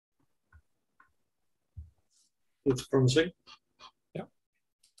Looks promising. Yeah.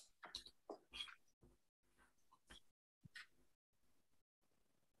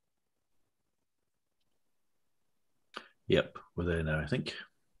 Yep, we're there now, I think.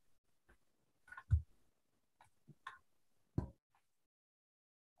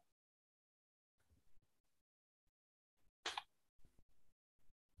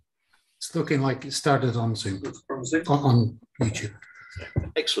 It's looking like it started on Zoom, Looks promising. on YouTube.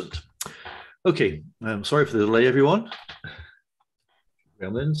 Excellent. Okay, sorry for the delay, everyone.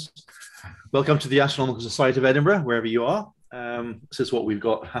 Welcome to the Astronomical Society of Edinburgh, wherever you are. This is what we've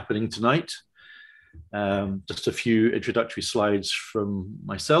got happening tonight. Just a few introductory slides from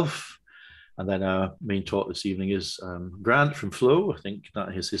myself. And then our main talk this evening is Grant from Flow. I think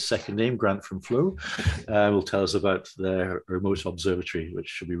that is his second name, Grant from Flow. Will tell us about their remote observatory, which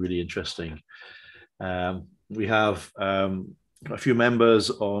should be really interesting. We have a few members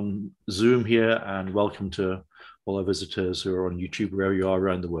on Zoom here, and welcome to all our visitors who are on YouTube, wherever you are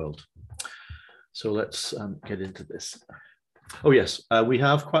around the world. So let's get into this. Oh yes, we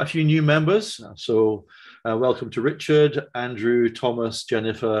have quite a few new members. So welcome to Richard, Andrew, Thomas,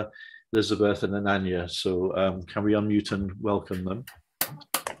 Jennifer, Elizabeth, and Ananya. So can we unmute and welcome them?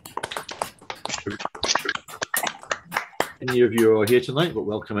 Any of you are here tonight, but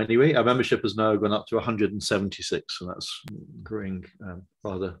welcome anyway. Our membership has now gone up to 176, so that's growing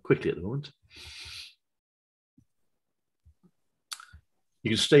rather quickly at the moment. You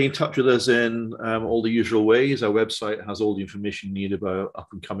can stay in touch with us in all the usual ways. Our website has all the information you need about up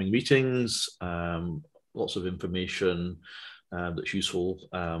and coming meetings, lots of information that's useful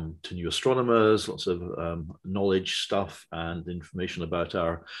to new astronomers, lots of knowledge stuff and information about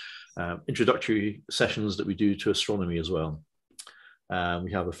our introductory sessions that we do to astronomy as well.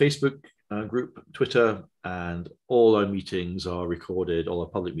 We have a Facebook group, Twitter, and all our meetings are recorded, all our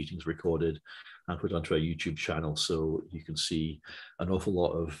public meetings recorded and put onto our YouTube channel, so you can see an awful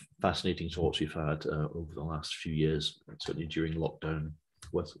lot of fascinating talks we've had over the last few years, certainly during lockdown.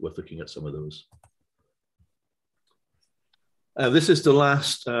 Worth looking at some of those. This is the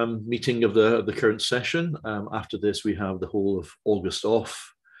last meeting of the current session. After this, we have the whole of August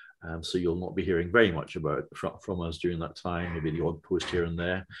off, so you'll not be hearing very much from us during that time, maybe the odd post here and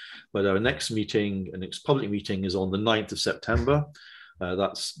there. But our next meeting, our next public meeting, is on the 9th of September.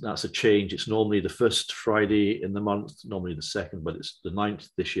 That's a change. It's normally the first Friday in the month, normally the second, but it's the 9th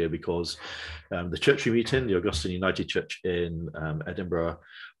this year because the church meeting, the Augustine United Church in Edinburgh,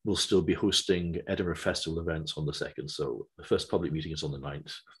 will still be hosting Edinburgh Festival events on the 2nd. So the first public meeting is on the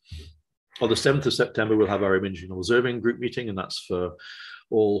 9th. On the 7th of September, we'll have our Imaging and Observing group meeting, and that's for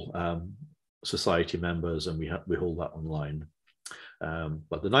all society members, and we hold that online.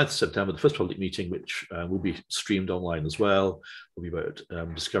 But the 9th of September, the first public meeting, which will be streamed online as well, will be about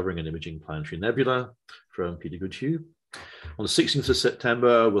discovering and imaging planetary nebula from Peter Goodhue. On the 16th of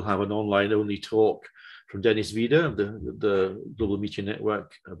September, we'll have an online-only talk from Dennis Vida of the Global Meteor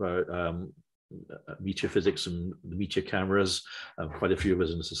Network about meteor physics and the meteor cameras. Quite a few of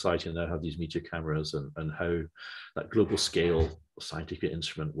us in the society now have these meteor cameras, and how that global scale scientific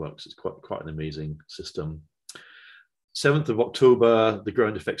instrument works. It's quite an amazing system. 7th of October, the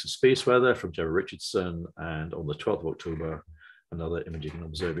ground effects of space weather from Gerald Richardson, and on the 12th of October, another imaging and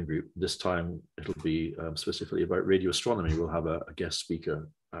observing group. This time it'll be specifically about radio astronomy. We'll have a guest speaker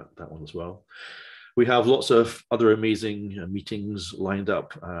at that one as well. We have lots of other amazing meetings lined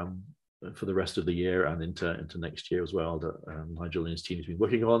up for the rest of the year and into next year as well that Nigel and his team has been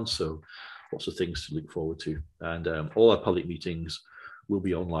working on. So lots of things to look forward to. And all our public meetings will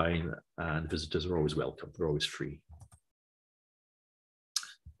be online, and visitors are always welcome. They're always free.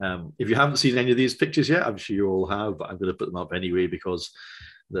 If you haven't seen any of these pictures yet, I'm sure you all have, but I'm going to put them up anyway because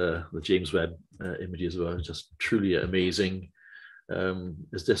the James Webb images were just truly amazing.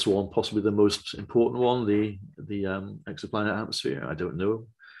 Is this one possibly the most important one, the exoplanet atmosphere? I don't know.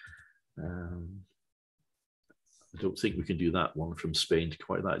 I don't think we can do that one from Spain to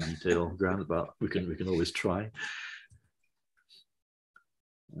quite that detail, Grant, but we can always try.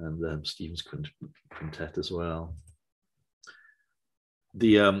 And Stephen's quintet as well.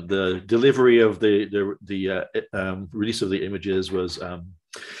 The delivery of the release of the images was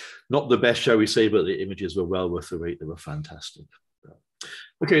not the best, shall we say, but the images were well worth the wait. They were fantastic.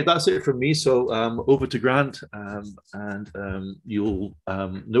 Okay, that's it from me. So over to Grant, and you'll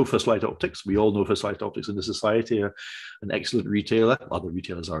know First Light Optics. We all know First Light Optics in the society are an excellent retailer. Other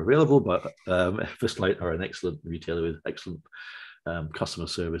retailers are available, but First Light are an excellent retailer with excellent customer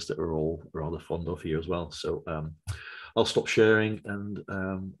service that we're all rather fond of here as well. So I'll stop sharing and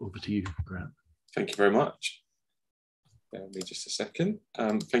over to you, Grant. Thank you very much. Bear with me just a second.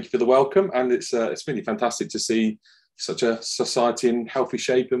 Thank you for the welcome, and it's really fantastic to see such a society in healthy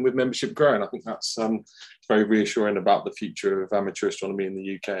shape and with membership growing. I think that's very reassuring about the future of amateur astronomy in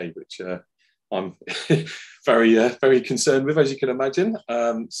the UK, which I'm very concerned with, as you can imagine.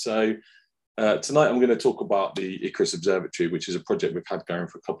 Tonight I'm going to talk about the Ikarus Observatory, which is a project we've had going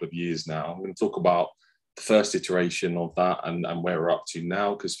for a couple of years now. I'm going to talk about the first iteration of that and where we're up to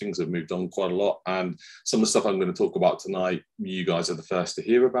now, because things have moved on quite a lot. And some of the stuff I'm going to talk about tonight, you guys are the first to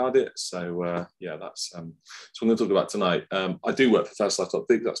hear about it. So yeah, that's what I'm going to talk about tonight. I do work for First Light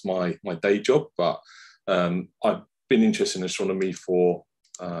Optics. That's my day job, but I've been interested in astronomy for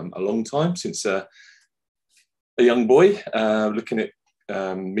a long time, since a young boy, looking at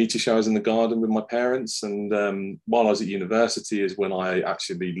meteor showers in the garden with my parents. And while I was at university is when I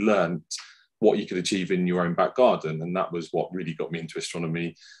actually learned what you could achieve in your own back garden. And that was what really got me into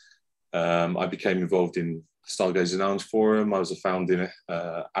astronomy. I became involved in Stargazers Lounge Forum. I was a founding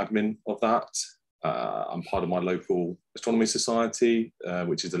admin of that. I'm part of my local astronomy society,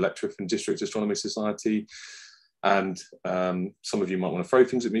 which is the Letchworth and District Astronomy Society. And some of you might want to throw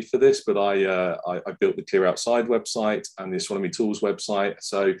things at me for this, but I built the Clear Outside website and the Astronomy Tools website.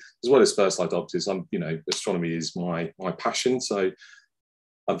 So as well as First Light Optics, astronomy is my passion. So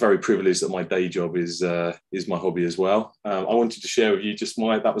I'm very privileged that my day job is my hobby as well. I wanted to share with you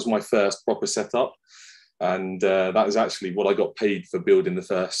that was my first proper setup. And that is actually what I got paid for building the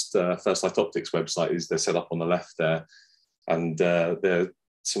first Light Optics website. Is they're set up on the left there. And they're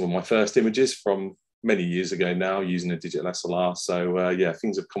some of my first images from many years ago now, using a digital SLR. So yeah,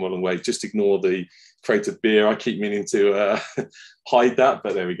 things have come a long way. Just ignore the crate of beer. I keep meaning to hide that,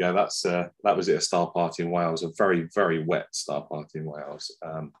 but there we go. That was at a star party in Wales, a very, very wet star party in Wales. So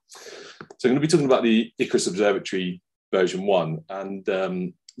I'm going to be talking about the Ikarus Observatory version 1.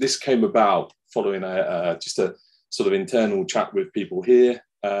 And this came about following just a sort of internal chat with people here.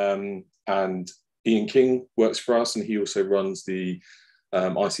 And Ian King works for us, and he also runs the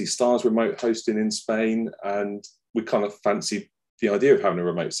IC Stars remote hosting in Spain, and we kind of fancied the idea of having a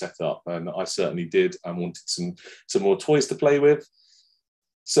remote setup, and I certainly did, and wanted some more toys to play with.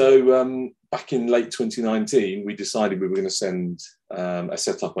 So back in late 2019, we decided we were going to send a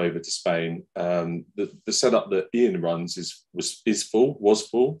setup over to Spain. The setup that Ian runs was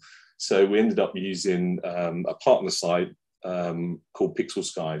full, so we ended up using a partner site called Pixel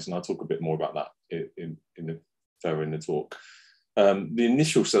Skies, and I'll talk a bit more about that further in the talk. The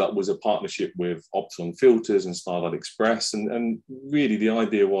initial setup was a partnership with Opton Filters and Starlight Express, and really the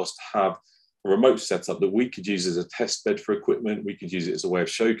idea was to have a remote setup that we could use as a test bed for equipment. We could use it as a way of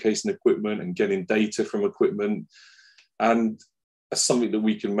showcasing equipment and getting data from equipment, and as something that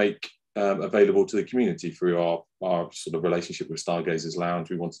we can make available to the community through our sort of relationship with Stargazers Lounge.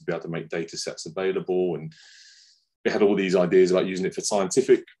 We wanted to be able to make data sets available, and we had all these ideas about using it for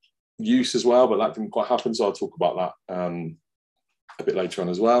scientific use as well, but that didn't quite happen. So I'll talk about that a bit later on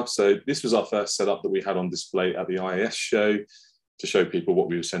as well. So this was our first setup that we had on display at the IAS show to show people what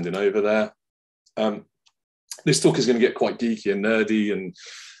we were sending over there. This talk is going to get quite geeky and nerdy, and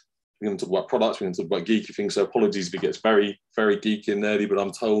we're going to talk about products, we're going to talk about geeky things. So apologies if it gets very, very geeky and nerdy, but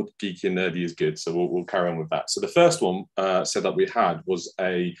I'm told geeky and nerdy is good. So we'll carry on with that. So the first one setup we had was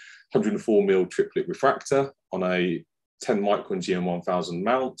a 104mm triplet refractor on a 10 micron GM1000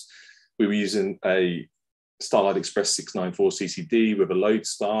 mount. We were using a Starlight Express 694 CCD with a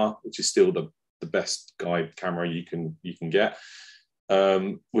Lodestar, which is still the best guide camera you can get,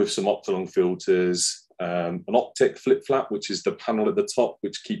 with some Optolong filters, an Optic flip flap, which is the panel at the top,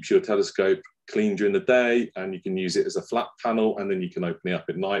 which keeps your telescope clean during the day, and you can use it as a flat panel, and then you can open it up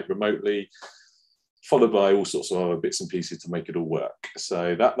at night remotely, followed by all sorts of other bits and pieces to make it all work.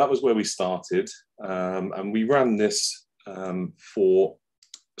 So that was where we started, and we ran this for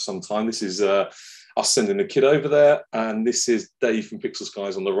some time. This is us sending a kid over there, and this is Dave from Pixel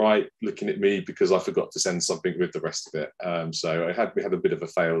Skies on the right looking at me because I forgot to send something with the rest of it. So we had a bit of a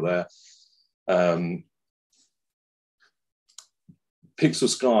fail there. Pixel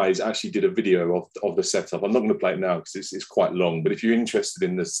Skies actually did a video of the setup. I'm not going to play it now because it's quite long, but if you're interested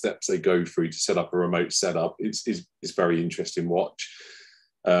in the steps they go through to set up a remote setup, it's very interesting watch.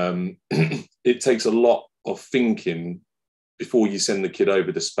 It takes a lot of thinking before you send the kid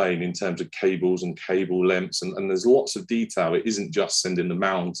over to Spain in terms of cables and cable lengths, and there's lots of detail. It isn't just sending the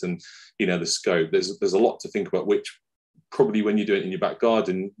mount and the scope. There's a lot to think about, which probably when you do it in your back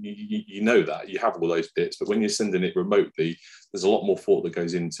garden, you know that you have all those bits, but when you're sending it remotely, there's a lot more thought that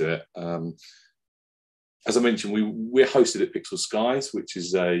goes into it. As I mentioned, we're hosted at Pixel Skies, which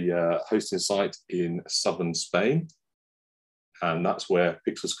is a hosting site in southern Spain, and that's where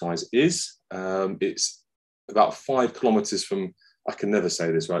Pixel Skies is. It's about 5 kilometers from, I can never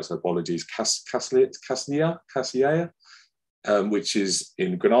say this right, so apologies, Casilla, which is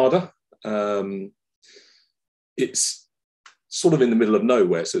in Granada. It's sort of in the middle of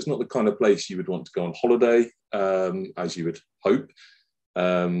nowhere, so it's not the kind of place you would want to go on holiday, as you would hope.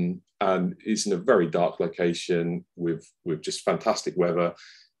 And it's in a very dark location with just fantastic weather.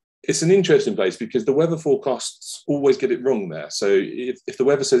 It's an interesting place because the weather forecasts always get it wrong there. So if the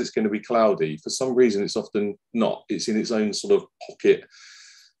weather says it's going to be cloudy, for some reason it's often not. It's in its own sort of pocket,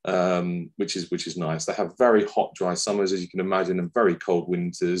 which is nice. They have very hot, dry summers, as you can imagine, and very cold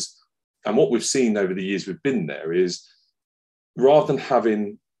winters. And what we've seen over the years we've been there is, rather than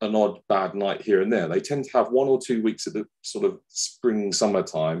having an odd bad night here and there, they tend to have 1 or 2 weeks at the sort of spring,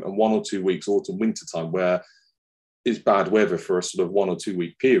 summertime, and 1 or 2 weeks autumn, winter time, where it's bad weather for a sort of 1 or 2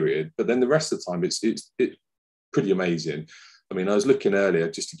 week period. But then the rest of the time, it's pretty amazing. I mean, I was looking earlier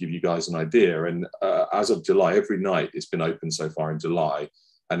just to give you guys an idea, and as of July, every night it's been open so far in July.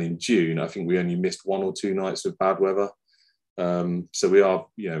 And in June, I think we only missed 1 or 2 nights of bad weather. So we are,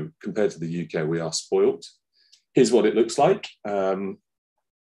 compared to the UK, we are spoilt. Here's what it looks like. Some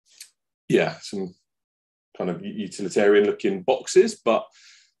kind of utilitarian looking boxes, but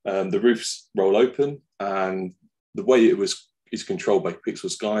the roofs roll open, and the way it's controlled by Pixel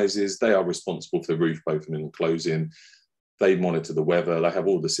Skies is they are responsible for the roof opening and closing. They monitor the weather, they have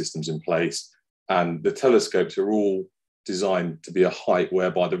all the systems in place, and the telescopes are all designed to be a height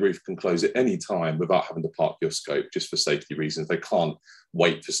whereby the roof can close at any time without having to park your scope, just for safety reasons. They can't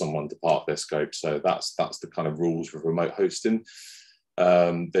wait for someone to park their scope. So that's the kind of rules with remote hosting.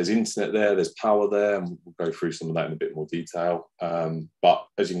 There's internet there, there's power there, and we'll go through some of that in a bit more detail. But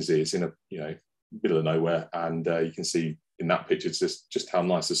as you can see, it's in a middle of nowhere, and you can see in that picture just how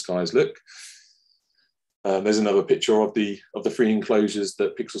nice the skies look. There's another picture of the 3 enclosures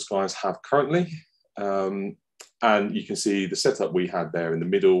that Pixel Skies have currently. And you can see the setup we had there in the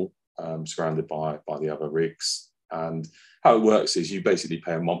middle, surrounded by the other rigs. And how it works is you basically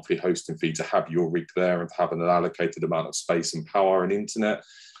pay a monthly hosting fee to have your rig there and have an allocated amount of space and power and internet.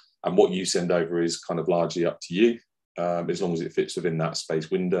 And what you send over is kind of largely up to you, as long as it fits within that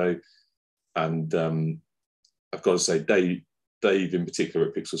space window. And I've got to say, Dave in particular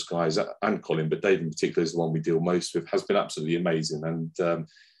at Pixel Skies, and Colin, but Dave in particular is the one we deal most with, has been absolutely amazing. And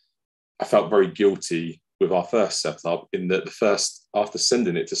I felt very guilty with our first setup in that after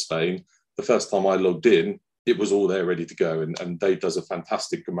sending it to Spain, the first time I logged in, it was all there ready to go. And Dave does a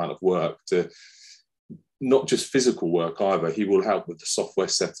fantastic amount of work, to not just physical work either. He will help with the software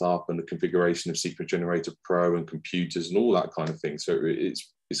setup and the configuration of Secret Generator Pro and computers and all that kind of thing. So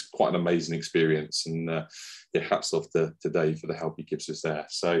it's quite an amazing experience. And hats off to Dave for the help he gives us there.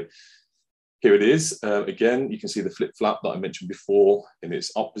 So here it is. Again, you can see the flip flap that I mentioned before in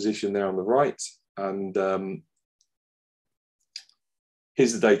its up position there on the right. And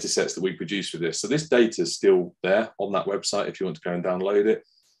here's the data sets that we produce with this. So this data is still there on that website if you want to go and download it.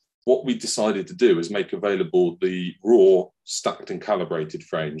 What we decided to do is make available the raw stacked and calibrated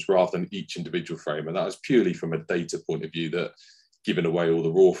frames rather than each individual frame. And that was purely from a data point of view, that giving away all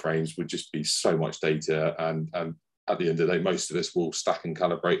the raw frames would just be so much data. And at the end of the day, most of us will stack and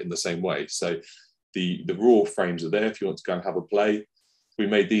calibrate in the same way. So the raw frames are there if you want to go and have a play. We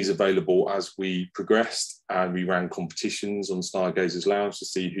made these available as we progressed, and we ran competitions on Stargazers Lounge to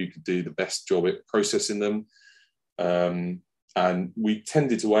see who could do the best job at processing them. And we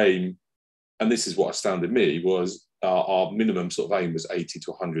tended to aim, and this is what astounded me, was our minimum sort of aim was 80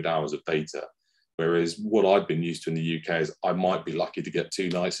 to 100 hours of data. Whereas what I've been used to in the UK is I might be lucky to get 2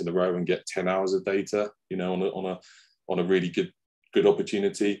 nights in a row and get 10 hours of data, on a really good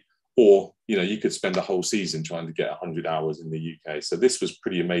opportunity. Or, you could spend a whole season trying to get 100 hours in the UK. So this was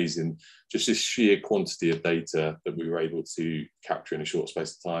pretty amazing, just this sheer quantity of data that we were able to capture in a short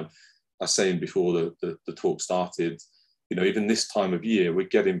space of time. I was saying before the talk started, even this time of year, we're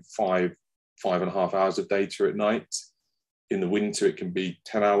getting 5.5 hours of data at night. In the winter, it can be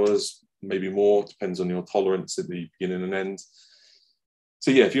 10 hours, maybe more, depends on your tolerance at the beginning and end. So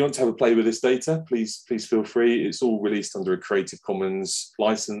yeah, if you want to have a play with this data, please feel free. It's all released under a Creative Commons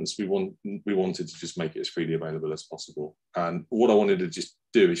license. We wanted to just make it as freely available as possible. And what I wanted to just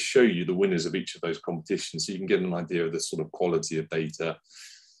do is show you the winners of each of those competitions, so you can get an idea of the sort of quality of data.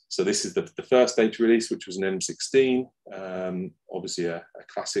 So this is the first data release, which was an M16, obviously a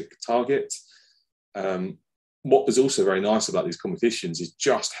classic target. What was also very nice about these competitions is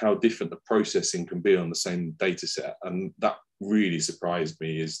just how different the processing can be on the same data set. And that really surprised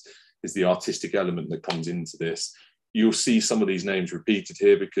me is the artistic element that comes into this. You'll see some of these names repeated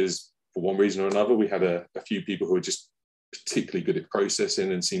here because for one reason or another, we had a few people who were just particularly good at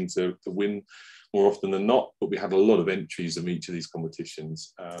processing and seemed to win more often than not, but we had a lot of entries of each of these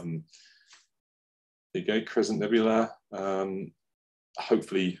competitions. There you go, Crescent Nebula.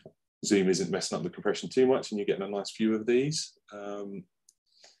 Hopefully Zoom isn't messing up the compression too much and you're getting a nice view of these.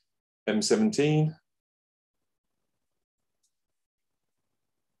 M17.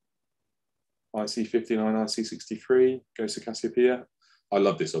 IC59, IC63, goes to Cassiopeia. I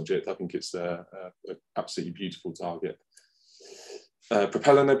love this object. I think it's an absolutely beautiful target.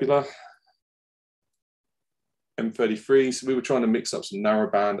 Propeller Nebula, M33. So we were trying to mix up some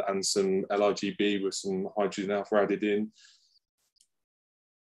narrowband and some LRGB with some hydrogen alpha added in.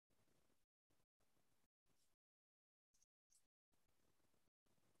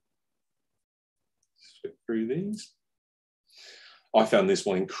 Flip through these. I found this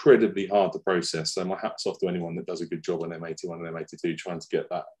one incredibly hard to process. So my hat's off to anyone that does a good job on M81 and M82, trying to get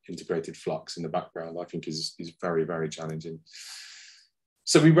that integrated flux in the background, I think is very, very challenging.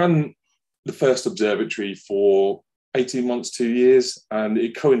 So we ran the first observatory for 18 months, 2 years, and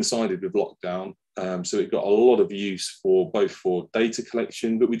it coincided with lockdown. So it got a lot of use for both for data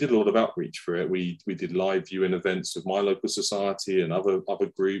collection, but we did a lot of outreach for it. We did live viewing events with my local society and other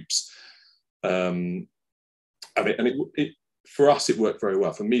groups. For us, it worked very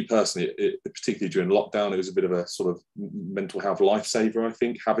well. For me personally, particularly during lockdown, it was a bit of a sort of mental health lifesaver, I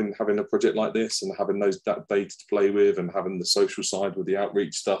think, having a project like this and having that data to play with and having the social side with the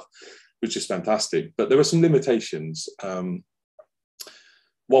outreach stuff was just fantastic. But there were some limitations. One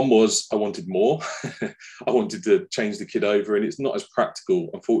was I wanted more. I wanted to change the kid over, and it's not as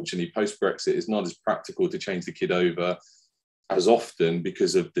practical, unfortunately, post-Brexit, it's not as practical to change the kid over as often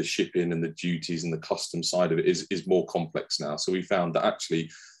because of the shipping and the duties and the custom side of it is more complex now. So we found that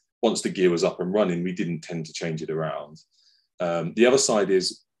actually once the gear was up and running, we didn't tend to change it around. The other side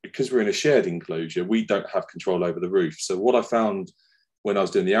is because we're in a shared enclosure, we don't have control over the roof. So what I found when I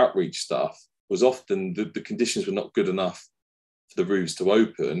was doing the outreach stuff was often the conditions were not good enough for the roofs to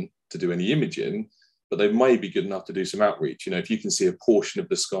open to do any imaging, but they may be good enough to do some outreach. You know, if you can see a portion of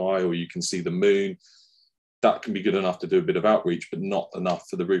the sky or you can see the moon, that can be good enough to do a bit of outreach, but not enough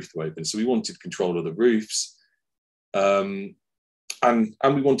for the roof to open. So we wanted control of the roofs. And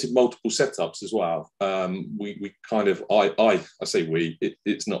we wanted multiple setups as well. We kind of, I say we,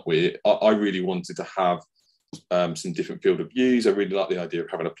 it's not we, I really wanted to have some different field of views. I really like the idea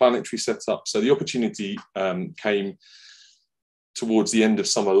of having a planetary setup. So the opportunity came towards the end of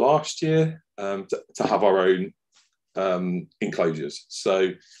summer last year to have our own enclosures.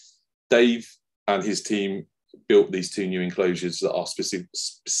 So Dave and his team built these 2 new enclosures that are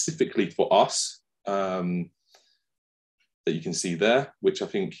specifically for us, that you can see there, which I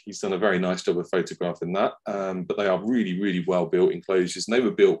think he's done a very nice job of photographing that. But they are really, really well built enclosures, and they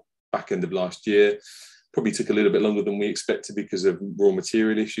were built back end of last year. Probably took a little bit longer than we expected because of raw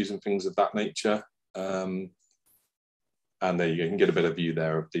material issues and things of that nature. And there you go, you can get a better view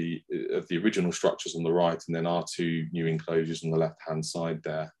there of the original structures on the right, and then our 2 new enclosures on the left-hand side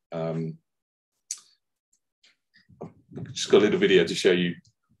there. Just got a little video to show you,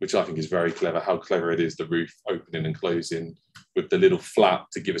 which I think is very clever, how clever it is, the roof opening and closing with the little flap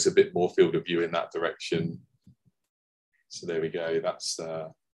to give us a bit more field of view in that direction. So there we go, that's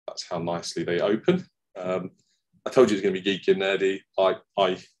how nicely they open. I told you it's going to be geeky and nerdy.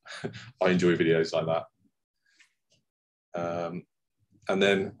 I enjoy videos like that. And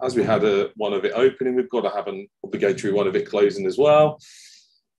then as we had one of it opening, we've got to have an obligatory one of it closing as well,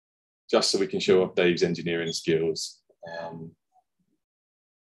 just so we can show off Dave's engineering skills.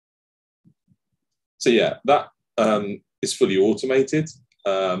 So yeah, that is fully automated.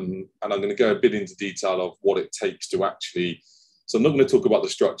 And I'm going to go a bit into detail of what it takes to actually, so I'm not going to talk about the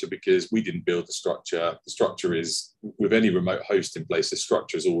structure because we didn't build the structure. The structure is, with any remote host in place, the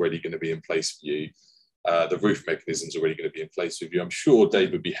structure is already going to be in place for you. The roof mechanism is already going to be in place with you. I'm sure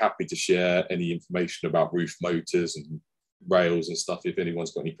Dave would be happy to share any information about roof motors and rails and stuff if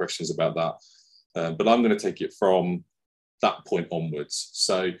anyone's got any questions about that. But I'm going to take it from that point onwards.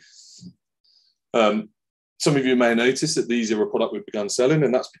 So some of you may notice that these are a product we've begun selling,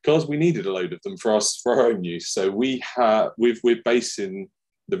 and that's because we needed a load of them for our own use. So we're basing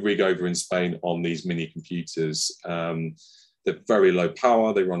the rig over in Spain on these mini computers. They're very low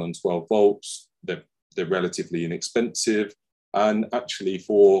power. They run on 12 volts. They're relatively inexpensive. And actually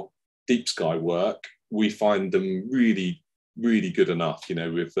for deep sky work, we find them really, really good enough, you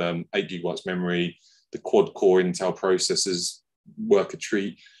know, with 8 gigawatts memory, the quad core Intel processors work a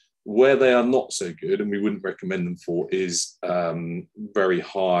treat. Where they are not so good, and we wouldn't recommend them for, is very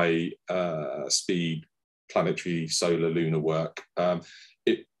high speed planetary solar lunar work.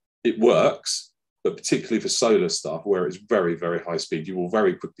 It works, but particularly for solar stuff where it's very, very high speed, you will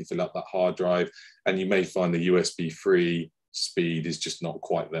very quickly fill up that hard drive, and you may find the USB 3 speed is just not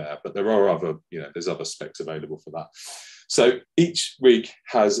quite there. But there are other, there's other specs available for that. So each rig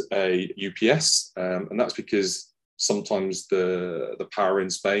has a UPS, and that's because sometimes the power in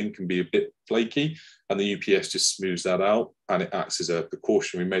Spain can be a bit flaky, and the UPS just smooths that out, and it acts as a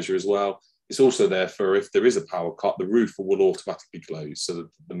precautionary measure as well. It's also there for if there is a power cut, the roof will automatically close, so that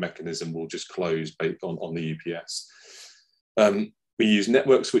the mechanism will just close based on the UPS. We use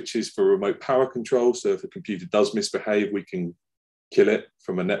network switches for remote power control, so if a computer does misbehave, we can kill it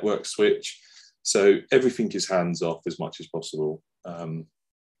from a network switch. So everything is hands off as much as possible.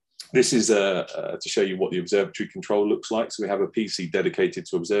 This is to show you what the observatory control looks like. So we have a PC dedicated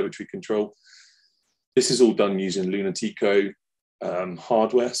to observatory control. This is all done using Lunatico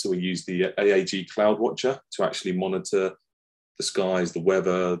hardware. So we use the AAG Cloud Watcher to actually monitor the skies, the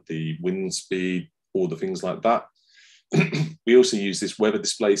weather, the wind speed, all the things like that. We also use this weather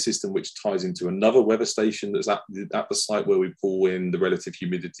display system, which ties into another weather station that's at the site, where we pull in the relative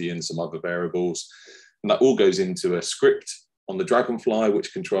humidity and some other variables. And that all goes into a script on the Dragonfly,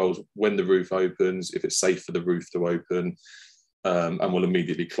 which controls when the roof opens, if it's safe for the roof to open, and will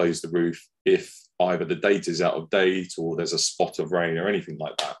immediately close the roof if either the data is out of date or there's a spot of rain or anything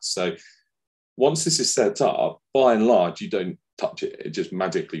like that. So once this is set up, by and large, you don't touch it. It just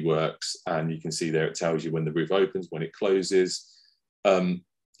magically works. And you can see there, it tells you when the roof opens, when it closes.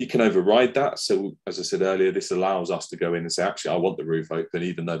 You can override that. So as I said earlier, this allows us to go in and say, actually, I want the roof open,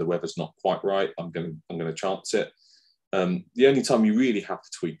 even though the weather's not quite right. I'm going to chance it. The only time you really have to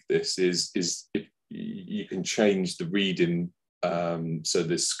tweak this is if you can change the reading. So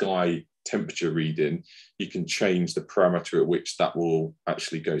the sky temperature reading, you can change the parameter at which that will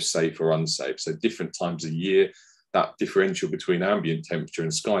actually go safe or unsafe. So different times of year, that differential between ambient temperature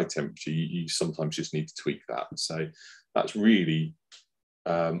and sky temperature, you sometimes just need to tweak that. So that's really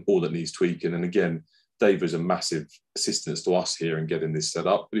all that needs tweaking. And again, Dave is a massive assistance to us here in getting this set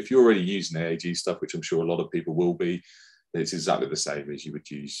up. But if you're already using AAG stuff, which I'm sure a lot of people will be, it's exactly the same as you would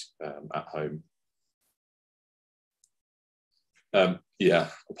use at home. Yeah,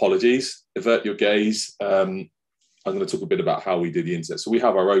 apologies. Avert your gaze. I'm going to talk a bit about how we do the internet. So we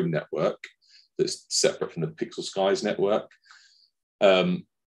have our own network that's separate from the Pixel Skies network. It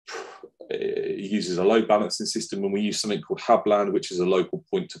uses a load balancing system, and we use something called Habland, which is a local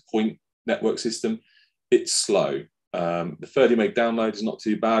point-to-point network system. It's slow. The 30 meg download is not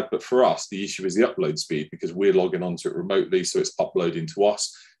too bad, but for us, the issue is the upload speed, because we're logging onto it remotely, so it's uploading to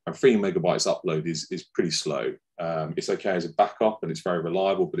us, and 3 megabytes upload is pretty slow. It's okay as a backup, and it's very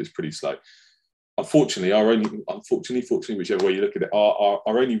reliable, but it's pretty slow. Unfortunately, fortunately, whichever way you look at it, our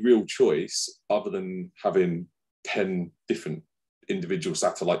only real choice, other than having 10 different individual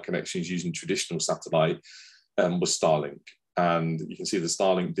satellite connections using traditional satellite, was Starlink. And you can see the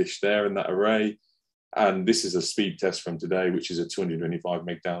Starlink dish there in that array. And this is a speed test from today, which is a 225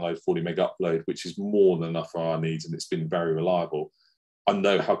 meg download, 40 meg upload, which is more than enough for our needs, and it's been very reliable. I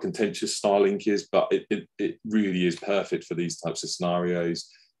know how contentious Starlink is, but it really is perfect for these types of scenarios.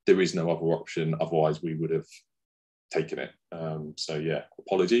 There is no other option, otherwise we would have taken it. So yeah,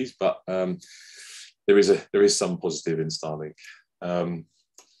 apologies, but there is some positive in Starlink.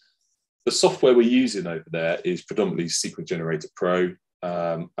 The software we're using over there is predominantly Sequence Generator Pro,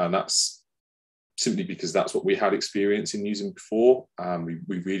 and that's simply because that's what we had experience in using before.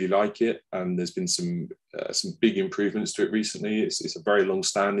 We really like it, and there's been some big improvements to it recently. It's a very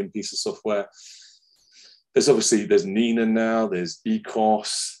long-standing piece of software. There's Nina now, there's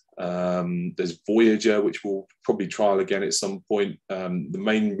Ikarus, there's Voyager, which we'll probably trial again at some point. The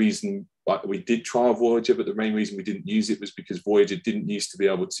main reason we did trial Voyager, but the main reason we didn't use it was because Voyager didn't used to be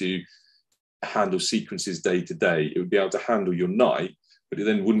able to handle sequences day to day. It would be able to handle your night, but it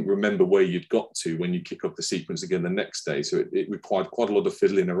then wouldn't remember where you'd got to when you kick off the sequence again the next day. So it required quite a lot of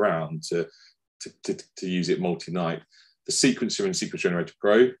fiddling around to use it multi-night. The sequencer in Sequence Generator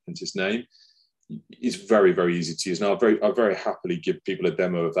Pro, hence its name, is very, very easy to use. Now, I very happily give people a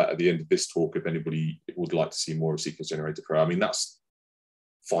demo of that at the end of this talk if anybody would like to see more of Sequence Generator Pro. I mean, that's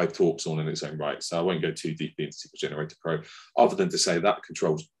 5 talks on in its own right, so I won't go too deeply into Sequence Generator Pro, other than to say that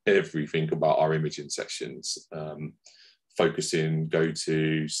controls everything about our imaging sessions. Focusing,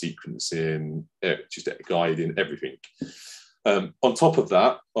 go-to, sequencing, just guiding, everything. On top of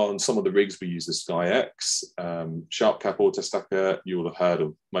that, on some of the rigs, we use the SkyX, SharpCap Autostacker. You will have heard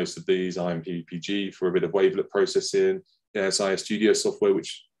of most of these, IMPPG for a bit of wavelet processing, ASIS Studio software,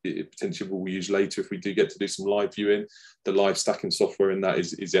 which potentially we'll use later if we do get to do some live viewing. The live stacking software in that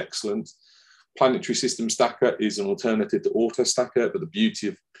is excellent. Planetary System Stacker is an alternative to Auto Stacker, but the beauty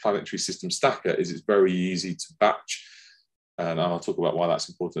of Planetary System Stacker is it's very easy to batch. And I'll talk about why that's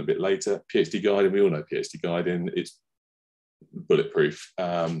important a bit later. PhD guiding, we all know PhD guiding, it's bulletproof.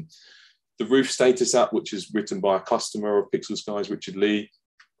 The Roof Status app, which is written by a customer of Pixel Sky's, Richard Lee.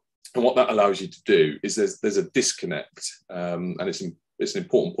 And what that allows you to do is there's a disconnect. And it's an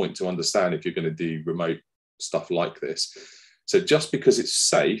important point to understand if you're going to do remote stuff like this. So just because it's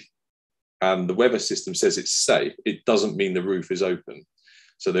safe and the weather system says it's safe, it doesn't mean the roof is open.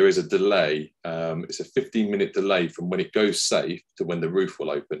 So there is a delay. It's a 15-minute delay from when it goes safe to when the roof will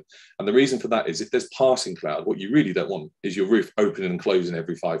open. And the reason for that is if there's passing cloud, what you really don't want is your roof opening and closing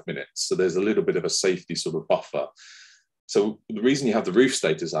every 5 minutes. So there's a little bit of a safety sort of buffer. So the reason you have the Roof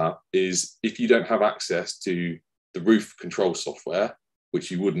Status app is if you don't have access to the roof control software,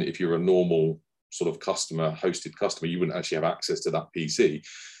 which you wouldn't if you're a normal sort of hosted customer, you wouldn't actually have access to that PC.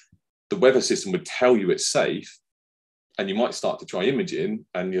 The weather system would tell you it's safe, and you might start to try imaging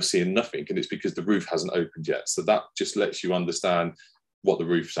and you're seeing nothing, and it's because the roof hasn't opened yet. So that just lets you understand what the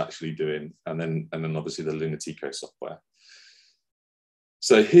roof's actually doing, and then obviously the Lunatico software.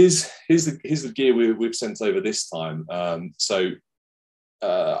 So here's the gear we've sent over this time. I'll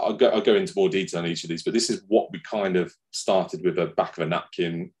go into more detail on each of these, but this is what we kind of started with a back of a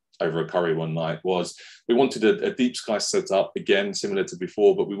napkin over a curry one night. Was we wanted a deep sky setup, again similar to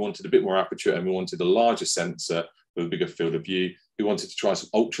before, but we wanted a bit more aperture and we wanted a larger sensor with a bigger field of view. We wanted to try some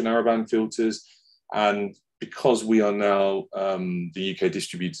ultra narrowband filters, and because we are now the UK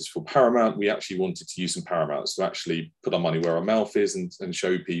distributors for Paramount, we actually wanted to use some Paramounts to actually put our money where our mouth is and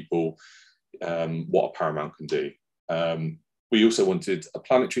show people what a Paramount can do. We also wanted a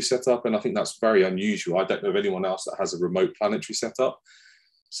planetary setup, and I think that's very unusual. I don't know of anyone else that has a remote planetary setup.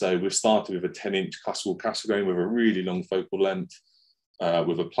 So we've started with a 10-inch classical Cassegrain with a really long focal length,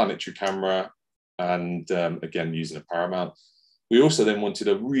 with a planetary camera, and again, using a Paramount. We also then wanted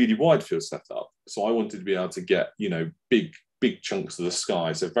a really wide field setup. So I wanted to be able to get, big chunks of the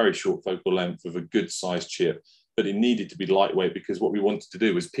sky. So very short focal length with a good sized chip, but it needed to be lightweight because what we wanted to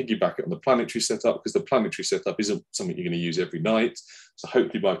do was piggyback it on the planetary setup, because the planetary setup isn't something you're going to use every night. So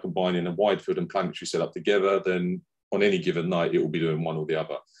hopefully by combining a wide field and planetary setup together, then on any given night, it will be doing one or the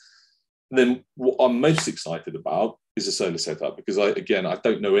other. And then what I'm most excited about is a solar setup, because I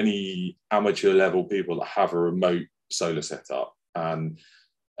don't know any amateur level people that have a remote solar setup. And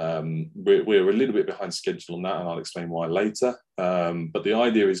we're a little bit behind schedule on that, and I'll explain why later. But the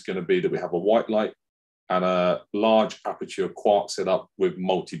idea is going to be that we have a white light and a large aperture quark setup with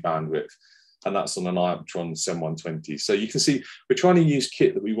multi-bandwidth, and that's on an Ioptron SEM 120. So you can see we're trying to use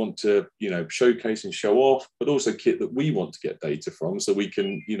kit that we want to, showcase and show off, but also kit that we want to get data from, so we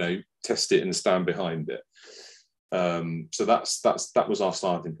can, test it and stand behind it. So that was our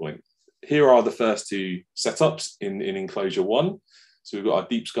starting point. Here are the first two setups in enclosure one. So we've got our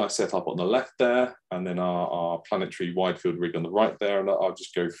deep sky setup on the left there, and then our planetary wide field rig on the right there. And I'll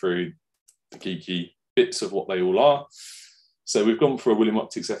just go through the key bits of what they all are. So we've gone for a William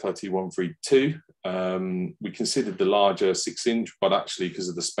Optics FRT 132. We considered the larger 6-inch, but actually because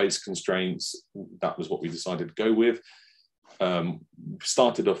of the space constraints, that was what we decided to go with.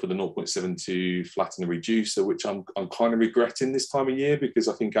 Started off with a 0.72 flat and a reducer, which I'm kind of regretting this time of year, because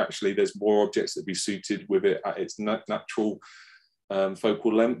I think actually there's more objects that be suited with it at its natural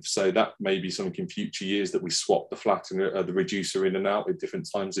focal length. So that may be something in future years that we swap the flat and the reducer in and out at different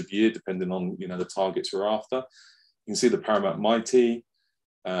times of year, depending on the targets we're after. You can see the Paramount Mighty.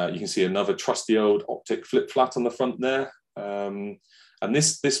 You can see another trusty old optic flip flat on the front there. And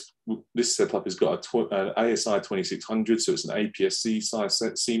this setup has got an ASI 2600, so it's an APS-C size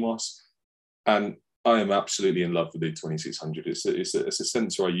CMOS, and I am absolutely in love with the 2600. It's a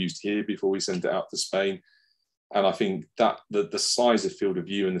sensor I used here before we sent it out to Spain, and I think that the size of field of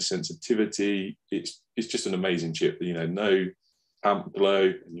view and the sensitivity, it's just an amazing chip. No amp glow,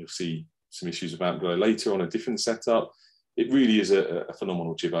 and you'll see some issues with amp glow later on a different setup. It really is a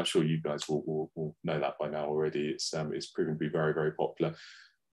phenomenal chip. I'm sure you guys will know that by now already. It's proven to be very, very popular.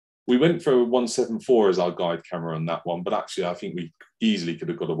 We went for a 174 as our guide camera on that one, but actually I think we easily could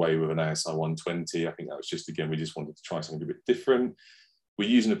have got away with an ASI 120. I think that was just, again, we just wanted to try something a bit different. We're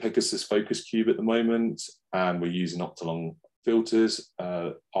using a Pegasus focus cube at the moment, and we're using Optolong filters.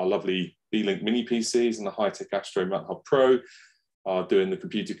 Our lovely B-Link mini PCs and the high-tech Astro Mount Hub Pro are doing the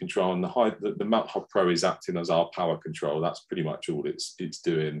computer control, and the Mount Hub Pro is acting as our power control. That's pretty much all it's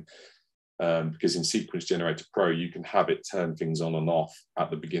doing. Because in Sequence Generator Pro, you can have it turn things on and off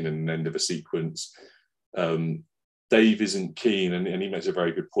at the beginning and end of a sequence. Dave isn't keen, and he makes a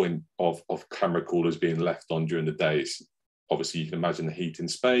very good point of camera callers being left on during the day. obviously you can imagine the heat in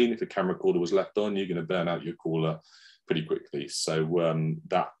Spain. If a camera cooler was left on, you're going to burn out your cooler pretty quickly. So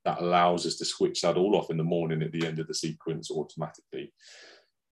that allows us to switch that all off in the morning at the end of the sequence automatically.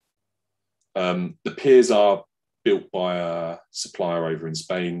 The piers are built by a supplier over in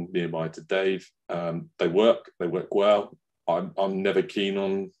Spain nearby to Dave. They work well. I'm never keen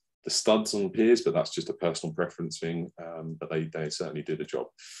on the studs on piers, but that's just a personal preference thing. But they certainly did a job.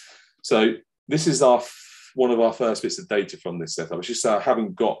 So this is one of our first bits of data from this setup. I should say I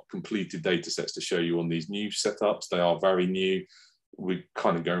haven't got completed data sets to show you on these new setups. They are very new. We're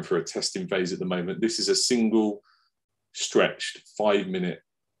kind of going through a testing phase at the moment. This is a single stretched 5-minute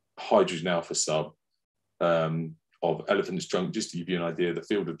hydrogen alpha sub of elephant's trunk, just to give you an idea of the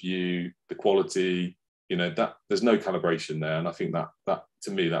field of view, the quality, that there's no calibration there. And I think that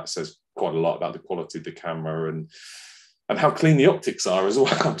to me, that says quite a lot about the quality of the camera and how clean the optics are as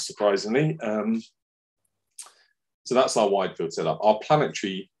well, surprisingly. So that's our wide field setup. Our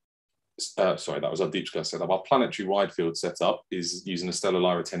planetary, that was our deep sky setup. Our planetary wide field setup is using a Stellar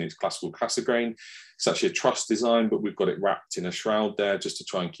Lyra 10-inch classical Cassegrain. It's actually a truss design, but we've got it wrapped in a shroud there just to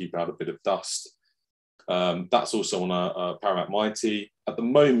try and keep out a bit of dust. That's also on a Paramount Mighty. At the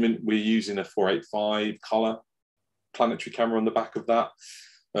moment, we're using a 485 color planetary camera on the back of that.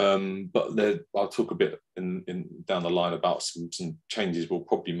 But I'll talk a bit down the line about some changes we'll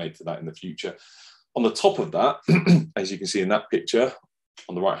probably make to that in the future. On the top of that, as you can see in that picture,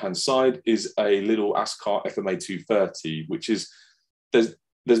 on the right-hand side is a little ASCAR FMA 230, which is,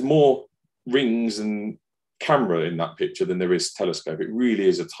 there's more rings and camera in that picture than there is telescope. It really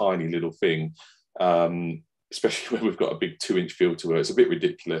is a tiny little thing, especially when we've got a big 2-inch filter where it's a bit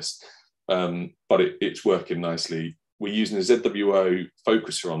ridiculous, but it's working nicely. We're using a ZWO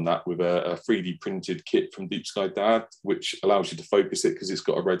focuser on that with a 3D printed kit from Deep Sky Dad, which allows you to focus it because it's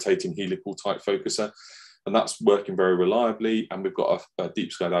got a rotating helical type focuser. And that's working very reliably. And we've got a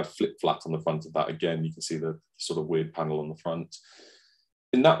Deep Sky Dad flip flat on the front of that. Again, you can see the sort of weird panel on the front.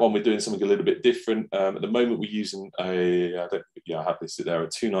 In that one, we're doing something a little bit different. At the moment, we're using I have this there, a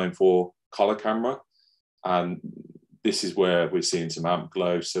 294 color camera. And this is where we're seeing some amp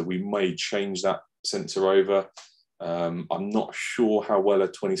glow. So we may change that sensor over. I'm not sure how well a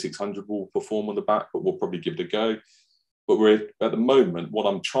 2600 will perform on the back, but we'll probably give it a go. But we're at the moment, what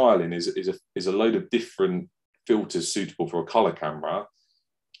I'm trialing is a load of different filters suitable for a color camera,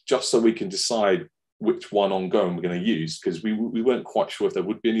 just so we can decide which one ongoing we're going to use, because we weren't quite sure if there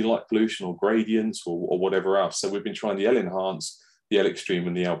would be any light pollution or gradients or whatever else. So we've been trying the L Enhance, the L Extreme,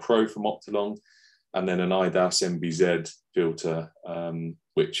 and the L Pro from Optilong, and then an IDAS MBZ filter,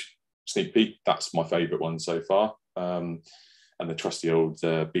 which, sneak peek, that's my favorite one so far. And the trusty old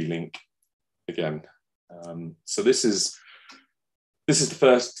B-Link again. So this is the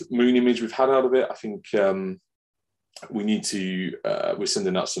first moon image we've had out of it. I think we need to, we're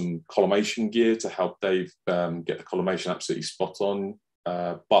sending out some collimation gear to help Dave get the collimation absolutely spot on.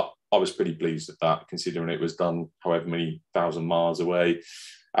 But I was pretty pleased with that, considering it was done however many thousand miles away,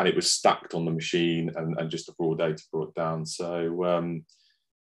 and it was stacked on the machine and just the raw data brought down. So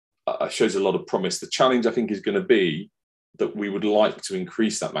shows a lot of promise. The challenge, I think, is going to be that we would like to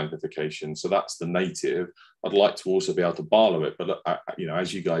increase that magnification. So that's the native. I'd like to also be able to Barlow it, but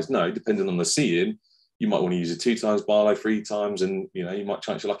as you guys know, depending on the seeing, you might want to use it 2 times Barlow, 3 times, and you might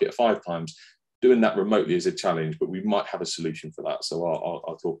chance your luck at 5 times. Doing that remotely is a challenge, but we might have a solution for that. So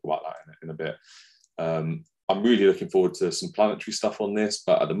I'll talk about that in a bit. I'm really looking forward to some planetary stuff on this,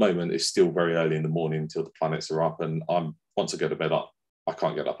 but at the moment it's still very early in the morning until the planets are up, and once I go to bed up, I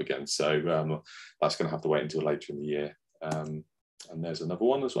can't get up again. So that's going to have to wait until later in the year. And there's another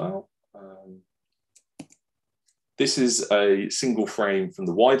one as well. This is a single frame from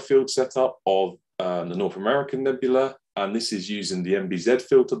the wide field setup of the North American Nebula. And this is using the MBZ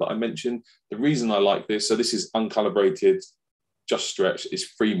filter that I mentioned. The reason I like this, so this is uncalibrated, just stretched,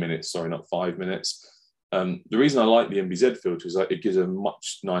 is 3 minutes, sorry, not 5 minutes. The reason I like the MBZ filter is that it gives a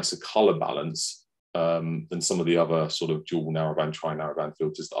much nicer color balance than some of the other sort of dual narrowband, tri-narrowband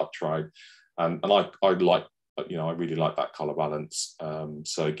filters that I've tried. And I really like that color balance.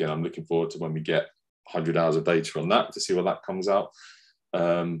 So again, I'm looking forward to when we get 100 hours of data on that to see where that comes out.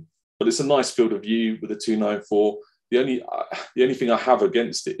 But it's a nice field of view with a 294. The only thing I have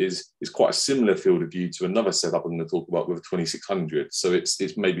against it is quite a similar field of view to another setup I'm going to talk about with a 2600. So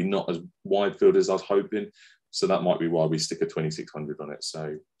it's maybe not as wide field as I was hoping. So that might be why we stick a 2600 on it.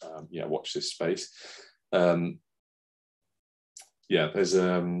 So yeah, watch this space. There's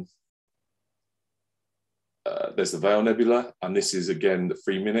the Veil Nebula, and this is again the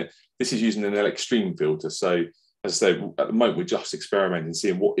 3 minute. This is using an L Extreme filter. So as I say, at the moment we're just experimenting,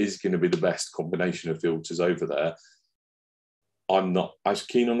 seeing what is going to be the best combination of filters over there. I'm not as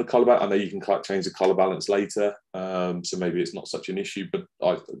keen on the color balance. I know you can change the color balance later, so maybe it's not such an issue. But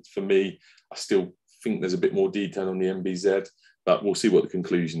for me, I still think there's a bit more detail on the MBZ. But we'll see what the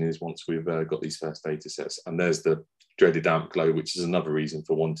conclusion is once we've got these first data sets. And there's the dreaded amp glow, which is another reason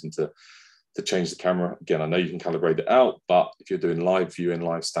for wanting to change the camera. Again, I know you can calibrate it out, but if you're doing live viewing,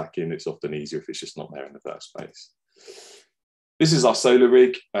 live stacking, it's often easier if it's just not there in the first place. This is our solar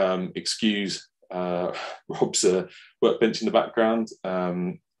rig. Excuse Rob's workbench in the background.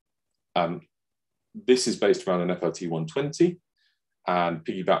 This is based around an FLT 120. And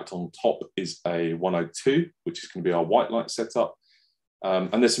piggybacked on top is a 102, which is going to be our white light setup.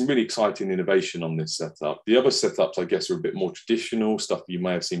 And there's some really exciting innovation on this setup. The other setups, I guess, are a bit more traditional, stuff you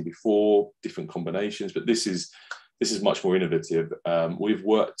may have seen before, different combinations, but this is much more innovative. We've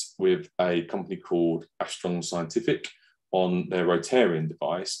worked with a company called Astro Scientific on their Rotarian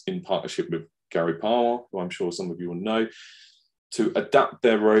device in partnership with Gary Palmer, who I'm sure some of you will know, to adapt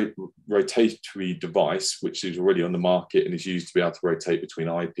their rotatory device, which is already on the market and is used to be able to rotate between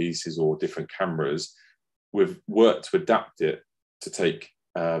eyepieces or different cameras. We've worked to adapt it to take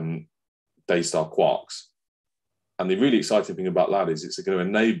Daystar quarks. And the really exciting thing about that is it's going to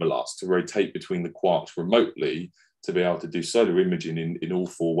enable us to rotate between the quarks remotely to be able to do solar imaging in all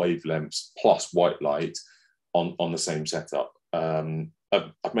 4 wavelengths plus white light on the same setup.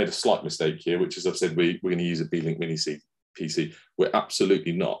 I've made a slight mistake here, which is I've said we're going to use a B-Link Mini PC. We're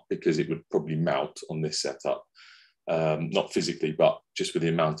absolutely not, because it would probably mount on this setup. Not physically, but just with the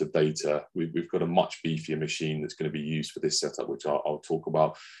amount of data. We've got a much beefier machine that's going to be used for this setup, which I'll talk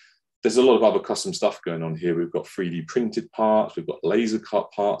about. There's a lot of other custom stuff going on here. We've got 3D printed parts, we've got laser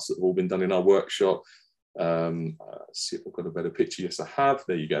cut parts that have all been done in our workshop. Let's see if I've got a better picture. Yes, I have.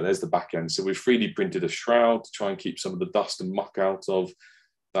 There you go. There's the back end. So we've 3D printed a shroud to try and keep some of the dust and muck out of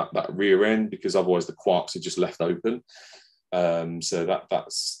that rear end, because otherwise the quarks are just left open. So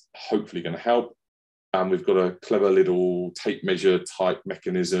that's hopefully going to help. And we've got a clever little tape measure type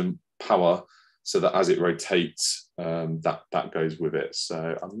mechanism power, so that as it rotates, that goes with it.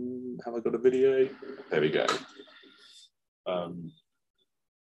 So have I got a video? There we go.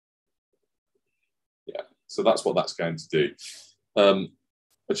 Yeah, so that's what that's going to do. I'll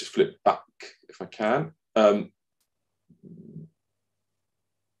just flip back if I can.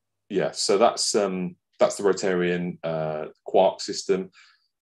 Yeah, so that's the Rotarian quark system.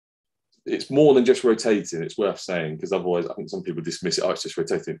 It's more than just rotating, it's worth saying, because otherwise I think some people dismiss it, oh, it's just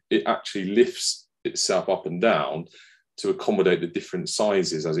rotating. It actually lifts itself up and down to accommodate the different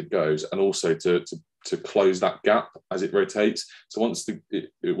sizes as it goes, and also to close that gap as it rotates. So once it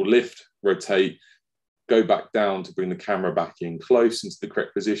will lift, rotate, go back down to bring the camera back in close into the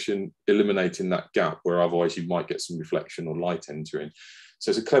correct position, eliminating that gap where otherwise you might get some reflection or light entering. So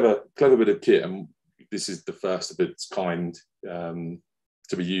it's a clever bit of kit, and this is the first of its kind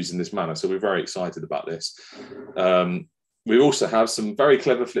to be used in this manner. So we're very excited about this. We also have some very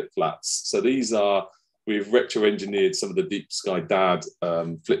clever flip flats. So we've retro engineered some of the Deep Sky Dad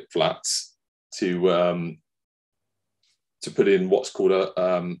flip flats to put in what's called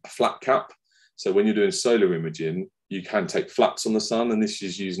a flat cap. So when you're doing solar imaging, you can take flaps on the sun, and this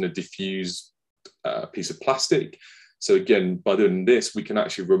is using a diffused piece of plastic. So again, by doing this, we can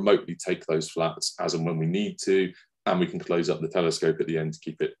actually remotely take those flats as and when we need to, and we can close up the telescope at the end to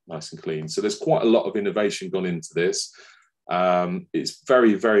keep it nice and clean. So there's quite a lot of innovation gone into this. It's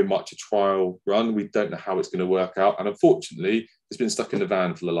very, very much a trial run. We don't know how it's going to work out. And unfortunately, it's been stuck in the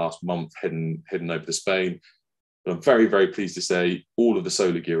van for the last month, heading over to Spain. But I'm very, very pleased to say all of the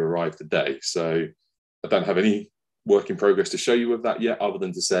solar gear arrived today. So I don't have any work in progress to show you with that yet, other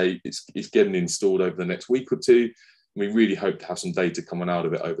than to say it's getting installed over the next week or two. We really hope to have some data coming out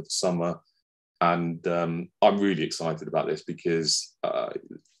of it over the summer. And I'm really excited about this, because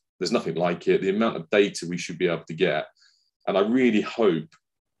there's nothing like it. The amount of data we should be able to get. And I really hope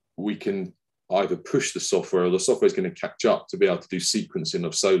we can either push the software, or the software is going to catch up to be able to do sequencing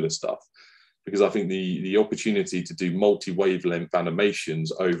of solar stuff. Because I think the opportunity to do multi-wavelength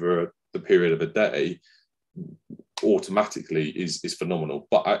animations over the period of a day automatically is phenomenal.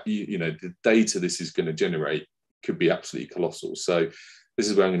 But the data this is going to generate could be absolutely colossal. So this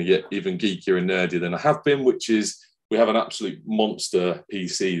is where I'm going to get even geekier and nerdier than I have been, which is we have an absolute monster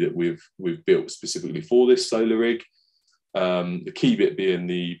PC that we've built specifically for this solar rig. The key bit being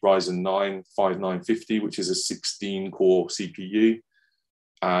the Ryzen 9 5950, which is a 16-core CPU,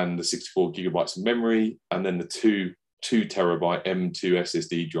 and the 64 gigabytes of memory, and then the two terabyte M2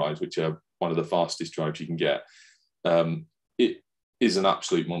 SSD drives, which are one of the fastest drives you can get. It is an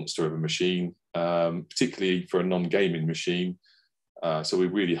absolute monster of a machine, particularly for a non-gaming machine. So we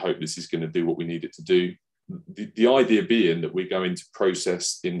really hope this is going to do what we need it to do. the idea being that we're going to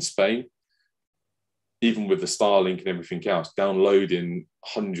process in Spain, even with the Starlink and everything else, downloading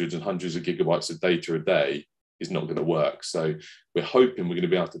hundreds and hundreds of gigabytes of data a day is not going to work. So we're hoping we're going to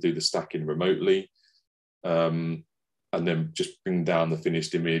be able to do the stacking remotely, and then just bring down the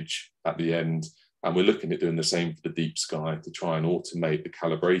finished image at the end. And we're looking at doing the same for the deep sky to try and automate the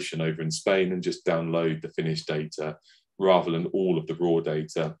calibration over in Spain and just download the finished data rather than all of the raw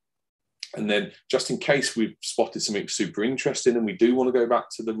data. And then just in case we've spotted something super interesting and we do want to go back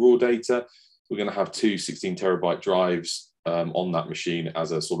to the raw data, we're going to have two 16 terabyte drives on that machine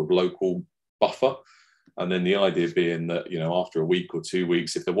as a sort of local buffer. And then the idea being that, you know, after a week or 2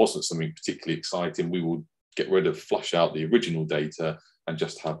 weeks, if there wasn't something particularly exciting, we will get rid of, flush out the original data and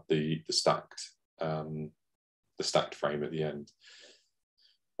just have the stacked frame at the end.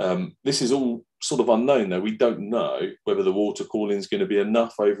 This is all sort of unknown though. We don't know whether the water cooling is going to be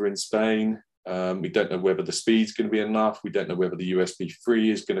enough over in Spain. We don't know whether the speed's going to be enough. We don't know whether the USB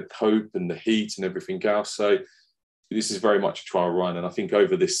 3 is going to cope and the heat and everything else. So this is very much a trial run. And I think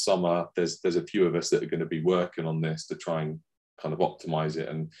over this summer, there's a few of us that are going to be working on this to try and kind of optimize it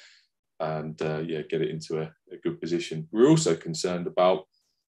and yeah, get it into a good position. We're also concerned about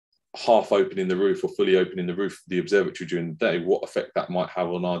half opening the roof or fully opening the roof of the observatory during the day, what effect that might have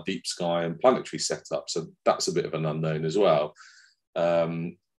on our deep sky and planetary setup. So that's a bit of an unknown as well.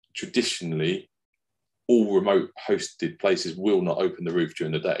 Traditionally, all remote hosted places will not open the roof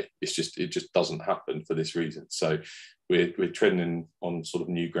during the day. It just doesn't happen for this reason. So we're treading on sort of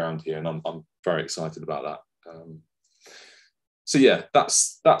new ground here, and I'm very excited about that. So yeah,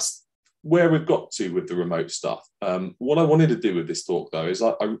 that's where we've got to with the remote stuff. What I wanted to do with this talk though is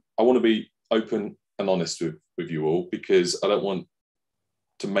I want to be open and honest with you all, because I don't want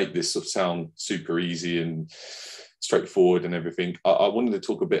to make this sort of sound super easy and straightforward and everything. I wanted to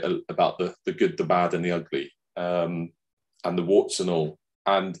talk a bit about the good, the bad and the ugly, and the warts and all.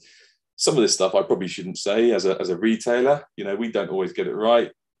 And some of this stuff I probably shouldn't say as a retailer. You know, we don't always get it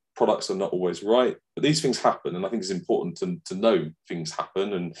right. Products are not always right, but these things happen. And I think it's important to know things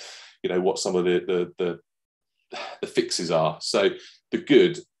happen and, you know, what some of the fixes are. So the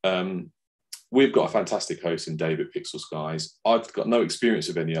good, we've got a fantastic host in Dave at Pixel Skies. I've got no experience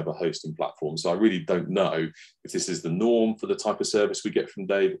of any other hosting platform, so I really don't know if this is the norm for the type of service we get from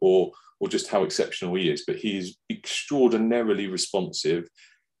Dave or just how exceptional he is. But he's extraordinarily responsive.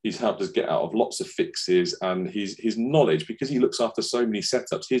 He's helped us get out of lots of fixes, and his knowledge, because he looks after so many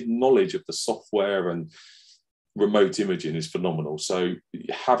setups, his knowledge of the software and remote imaging is phenomenal. So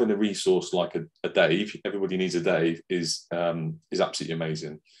having a resource like a Dave, everybody needs a Dave, is absolutely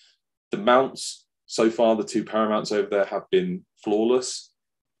amazing. The mounts so far, the two Paramounts over there have been flawless.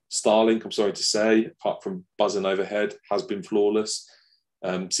 Starlink, I'm sorry to say, apart from buzzing overhead, has been flawless.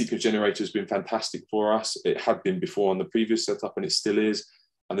 Sequence generator has been fantastic for us. It had been before on the previous setup, and it still is.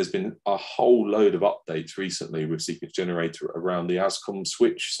 And there's been a whole load of updates recently with Sequence Generator around the ASCOM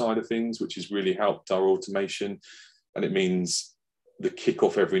switch side of things, which has really helped our automation. And it means the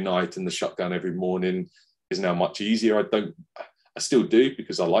kickoff every night and the shutdown every morning is now much easier. I still do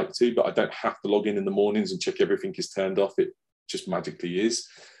because I like to, but I don't have to log in the mornings and check everything is turned off. It just magically is.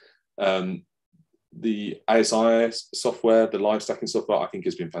 The ASI software, the live stacking software, I think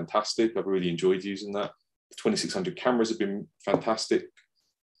has been fantastic. I've really enjoyed using that. The 2600 cameras have been fantastic.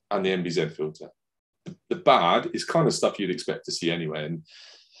 And the MBZ filter. The bad is kind of stuff you'd expect to see anyway. And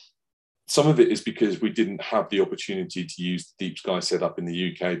some of it is because we didn't have the opportunity to use the Deep Sky setup in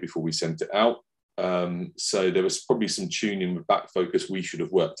the UK before we sent it out. So there was probably some tuning with back focus we should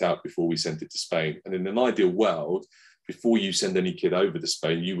have worked out before we sent it to Spain. And in an ideal world, before you send any kid over to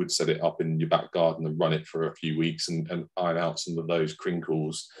Spain, you would set it up in your back garden and run it for a few weeks and iron out some of those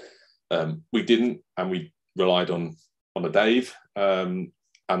crinkles. We didn't, and we relied on a Dave.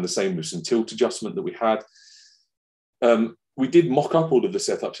 And the same with some tilt adjustment that we had. We did mock up all of the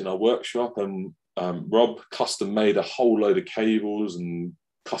setups in our workshop, and Rob custom made a whole load of cables and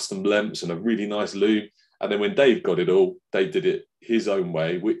custom lamps and a really nice loop. And then when Dave got it all, Dave did it his own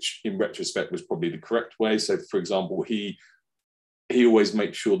way, which in retrospect was probably the correct way. So for example, he always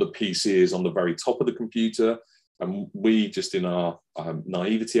makes sure the PC is on the very top of the computer. And we just in our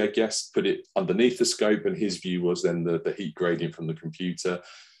naivety, I guess, put it underneath the scope, and his view was then the heat gradient from the computer.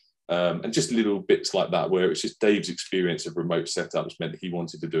 And just little bits like that, where it's just Dave's experience of remote setups meant he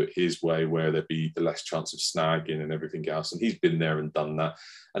wanted to do it his way, where there'd be the less chance of snagging and everything else. And he's been there and done that.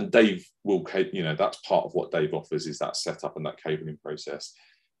 And Dave will, you know, that's part of what Dave offers, is that setup and that cabling process.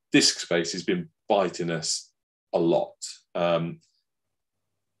 Disk space has been biting us a lot.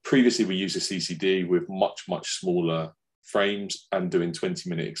 Previously, we used a CCD with much, much smaller frames and doing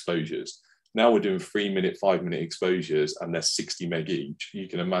 20-minute exposures. Now we're doing 3-minute, 5-minute exposures, and they're 60 meg each. You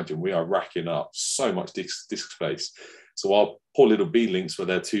can imagine we are racking up so much disk space. So our poor little B links, where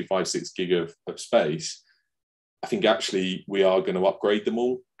they're 256 gig of space, I think actually we are going to upgrade them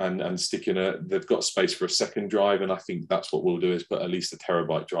all and stick in they've got space for a second drive. And I think that's what we'll do, is put at least a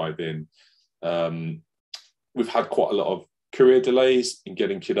terabyte drive in. We've had quite a lot of courier delays in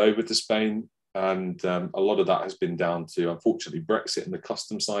getting kit over to Spain. And a lot of that has been down to, unfortunately, Brexit, and the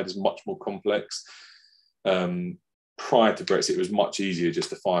customs side is much more complex. Prior to Brexit, it was much easier just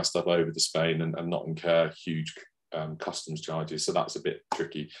to fire stuff over to Spain and not incur huge customs charges. So that's a bit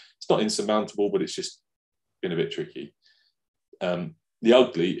tricky. It's not insurmountable, but it's just been a bit tricky. The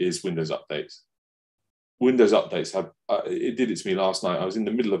ugly is Windows updates. Windows updates have, it did it to me last night. I was in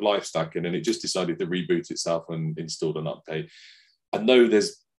the middle of life stacking and it just decided to reboot itself and installed an update. I know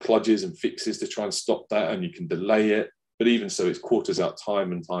there's plugins and fixes to try and stop that, and you can delay it, but even so, it's quarters out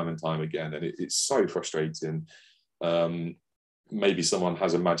time and time and time again, and it's so frustrating. Maybe someone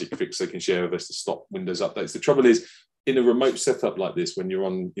has a magic fix they can share with us to stop Windows updates. The trouble is, in a remote setup like this, when you're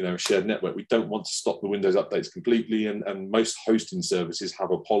on, you know, a shared network, we don't want to stop the Windows updates completely, and most hosting services have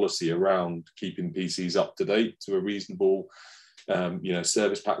a policy around keeping PCs up to date to a reasonable you know,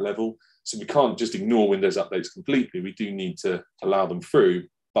 service pack level. So we can't just ignore Windows updates completely. We do need to allow them through,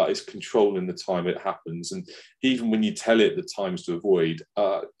 but it's controlling the time it happens. And even when you tell it the times to avoid,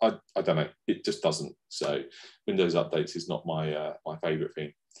 I don't know, it just doesn't. So Windows updates is not my my favorite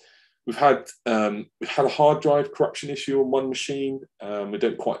thing. We've had a hard drive corruption issue on one machine. We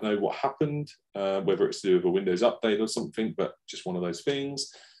don't quite know what happened, whether it's to do with a Windows update or something, but just one of those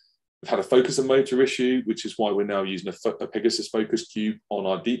things. We've had a focuser motor issue, which is why we're now using a Pegasus focus cube on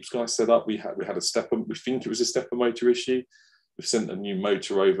our Deep Sky setup. We had a stepper, we think it was a stepper motor issue. We've sent a new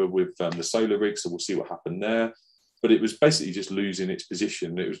motor over with the solar rig, so we'll see what happened there. But it was basically just losing its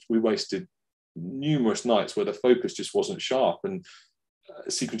position. We wasted numerous nights where the focus just wasn't sharp, and a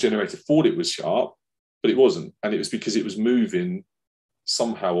sequence generator thought it was sharp, but it wasn't. And it was because it was moving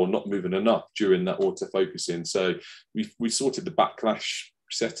somehow or not moving enough during that autofocusing. So we sorted the backlash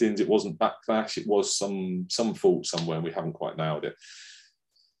settings. It wasn't backlash, it was some fault somewhere, and we haven't quite nailed it.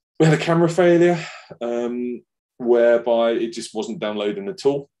 We had a camera failure whereby it just wasn't downloading at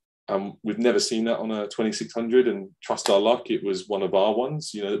all. We've never seen that on a 2600, and trust our luck, it was one of our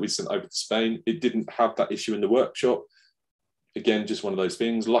ones, you know, that we sent over to Spain. It didn't have that issue in the workshop. Again, just one of those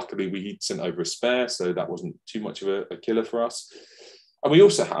things. Luckily, we sent over a spare, so that wasn't too much of a killer for us. And we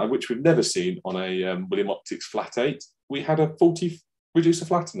also had, which we've never seen on a William Optics Flat 8, we had a faulty reducer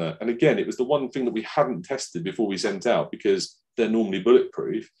flattener. And again, it was the one thing that we hadn't tested before we sent out, because they're normally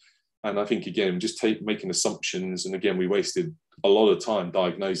bulletproof. And I think, again, just making assumptions. And again, we wasted a lot of time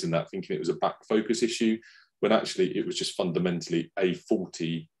diagnosing that, thinking it was a back focus issue, when actually it was just fundamentally a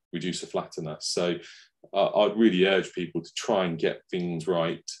faulty reducer flattener. So I'd really urge people to try and get things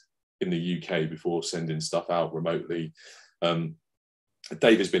right in the UK before sending stuff out remotely.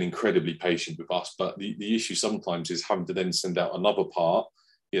 Dave has been incredibly patient with us, but the issue sometimes is having to then send out another part.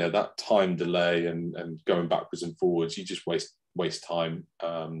 You know, that time delay and going backwards and forwards, you just waste time.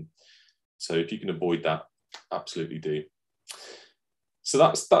 So if you can avoid that, absolutely do. So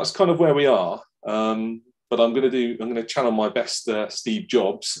that's kind of where we are. But I'm going to channel my best Steve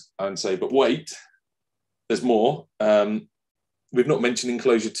Jobs and say, but wait, there's more. We've not mentioned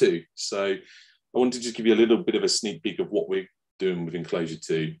Enclosure 2. So I wanted to just give you a little bit of a sneak peek of what we're doing with Enclosure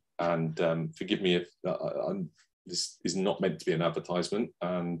 2. And forgive me if this is not meant to be an advertisement,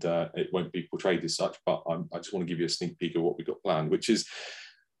 and it won't be portrayed as such, but I just want to give you a sneak peek of what we've got planned, which is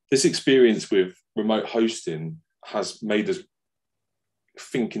this experience with remote hosting has made us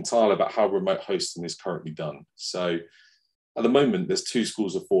think entirely about how remote hosting is currently done. So at the moment, there's two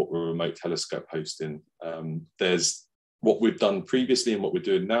schools of thought with remote telescope hosting. There's what we've done previously and what we're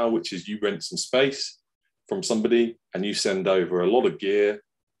doing now, which is you rent some space from somebody and you send over a lot of gear,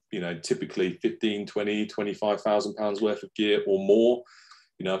 you know, typically 15, 20, 25,000 pounds worth of gear or more.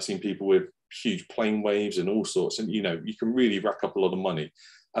 You know, I've seen people with huge plane waves and all sorts, and, you know, you can really rack up a lot of money.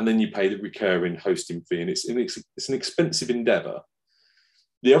 And then you pay the recurring hosting fee, and it's an expensive endeavor.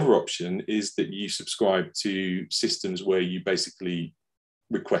 The other option is that you subscribe to systems where you basically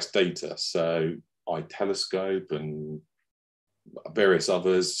request data. So iTelescope and various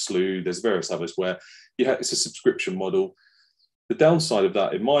others, Slew, there's various others where it's a subscription model. The downside of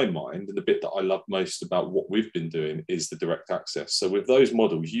that, in my mind, and the bit that I love most about what we've been doing, is the direct access. So with those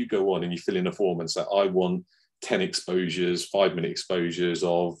models, you go on and you fill in a form and say, I want 10 exposures, 5-minute exposures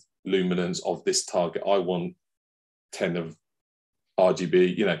of luminance of this target. I want 10 of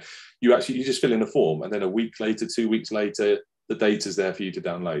RGB. You know, you just fill in a form, and then a week later, 2 weeks later, the data's there for you to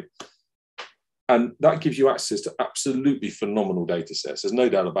download. And that gives you access to absolutely phenomenal data sets. There's no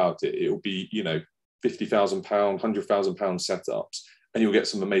doubt about it. It will be, you know, £50,000, £100,000 setups, and you'll get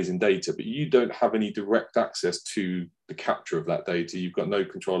some amazing data, but you don't have any direct access to the capture of that data. You've got no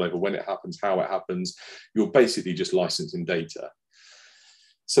control over when it happens, how it happens. You're basically just licensing data.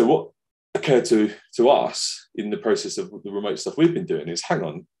 So what occurred to us in the process of the remote stuff we've been doing is, hang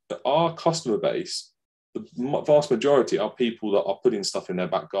on, our customer base, the vast majority are people that are putting stuff in their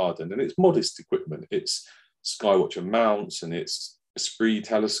back garden, and it's modest equipment. It's Skywatcher mounts, and it's Esprit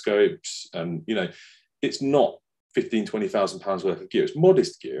telescopes, and, you know, it's not £15,000-20,000 worth of gear. It's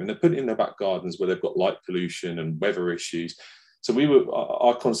modest gear, and they're putting it in their back gardens where they've got light pollution and weather issues. So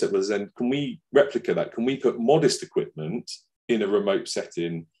our concept was then, can we replicate that? Can we put modest equipment in a remote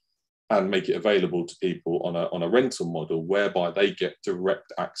setting and make it available to people on a rental model whereby they get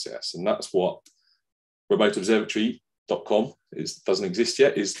direct access? And that's what remoteobservatory.com doesn't exist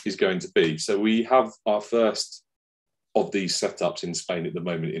yet, is going to be. So we have our first of these setups in Spain at the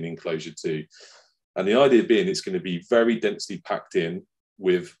moment in enclosure 2. And the idea being, it's going to be very densely packed in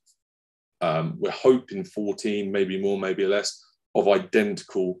with, we're hoping 14, maybe more, maybe less, of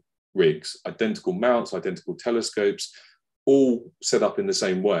identical rigs, identical mounts, identical telescopes, all set up in the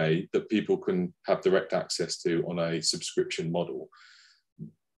same way that people can have direct access to on a subscription model.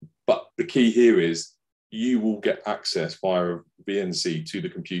 But the key here is you will get access via VNC to the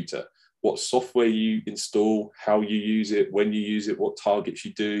computer. What software you install, how you use it, when you use it, what targets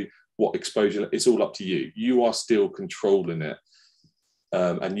you do, what exposure, it's all up to you. You are still controlling it,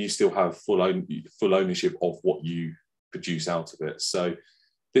 and you still have full ownership of what you produce out of it. So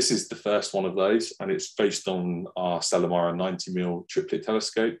this is the first one of those, and it's based on our Stellamara 90mm triplet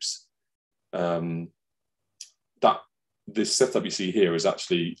telescopes. This setup you see here is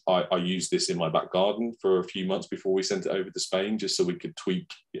actually, I used this in my back garden for a few months before we sent it over to Spain, just so we could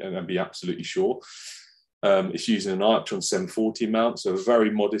tweak and be absolutely sure. It's using an Artron 740 mount, so a very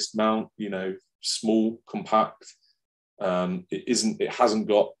modest mount, you know, small, compact. It hasn't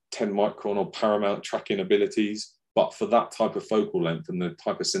got 10 micron or paramount tracking abilities, but for that type of focal length and the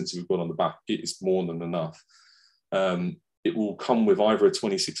type of sensor we've got on the back, it is more than enough. It will come with either a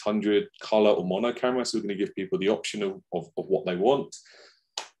 2600 color or mono camera, so we're going to give people the option of what they want.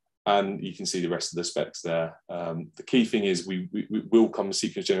 And you can see the rest of the specs there. The key thing is we will come with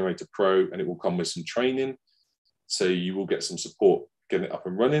Sequence Generator Pro, and it will come with some training. So you will get some support getting it up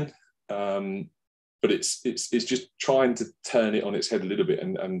and running. But it's just trying to turn it on its head a little bit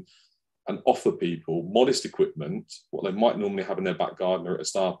and offer people modest equipment, what they might normally have in their back garden or at a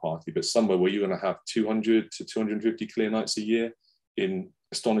star party, but somewhere where you're going to have 200 to 250 clear nights a year in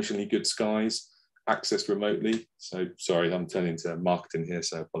astonishingly good skies, accessed remotely. So sorry, I'm turning to marketing here,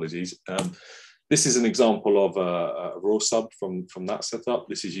 so apologies. This is an example of a raw sub from that setup.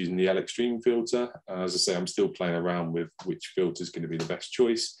 This is using the L Extreme filter. As I say, I'm still playing around with which filter is going to be the best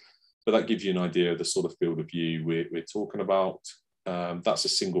choice, but that gives you an idea of the sort of field of view we're talking about. That's a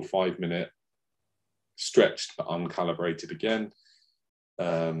single 5-minute stretched but uncalibrated again.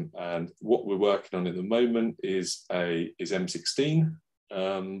 And what we're working on at the moment is M16,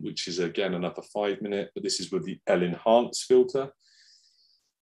 which is again another 5-minute, but this is with the L Enhance filter.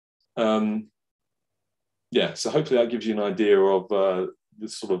 Yeah, so hopefully that gives you an idea of the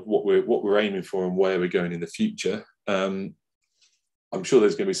sort of what we're aiming for and where we're going in the future. I'm sure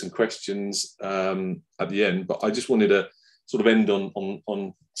there's going to be some questions at the end, but I just wanted to sort of end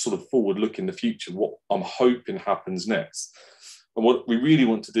on sort of forward look in the future, what I'm hoping happens next. And what we really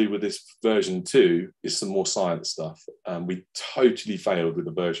want to do with this version 2 is some more science stuff. We totally failed with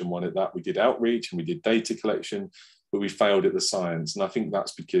the version 1 at that. We did outreach and we did data collection, but we failed at the science. And I think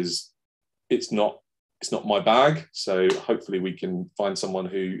that's because it's not my bag. So hopefully we can find someone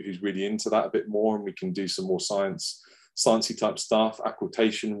who's really into that a bit more, and we can do some more sciencey type stuff.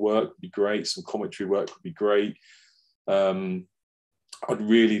 Occultation work would be great. Some cometry work would be great. I'd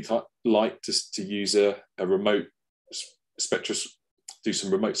really like to use a remote do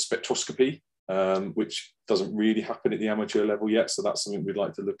some remote spectroscopy, which doesn't really happen at the amateur level yet. So that's something we'd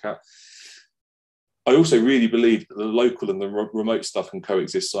like to look at. I also really believe that the local and the remote stuff can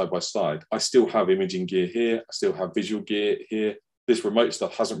coexist side by side. I still have imaging gear here. I still have visual gear here. This remote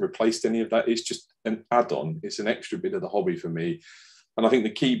stuff hasn't replaced any of that. It's just an add-on. It's an extra bit of the hobby for me. And I think the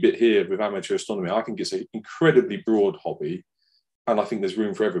key bit here with amateur astronomy, I think it's an incredibly broad hobby. And I think there's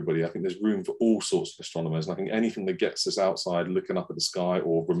room for everybody. I think there's room for all sorts of astronomers. And I think anything that gets us outside looking up at the sky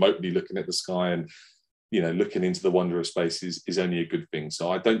or remotely looking at the sky and, you know, looking into the wonder of space is only a good thing.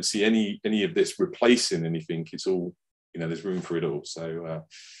 So I don't see any of this replacing anything. It's all, you know, there's room for it all. So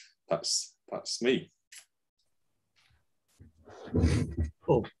that's me.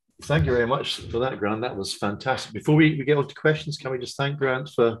 Well, Thank you very much for that, Grant. That was fantastic. Before we get on to questions, can we just thank Grant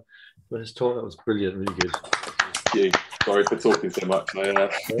for his talk? That was brilliant, really good. Thank you. Sorry for talking so much.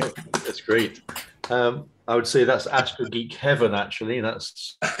 That's great. I would say that's Astro Geek heaven, actually.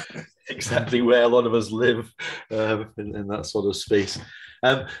 That's exactly where a lot of us live, in that sort of space.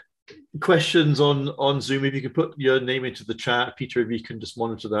 Questions on Zoom, if you could put your name into the chat. Peter, if you can just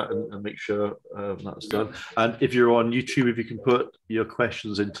monitor that and make sure that's done. And if you're on YouTube, if you can put your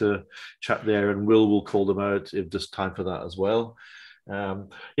questions into chat there, and will call them out if there's time for that as well.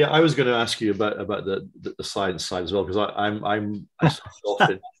 Yeah, I was going to ask you about the science side as well, because I'm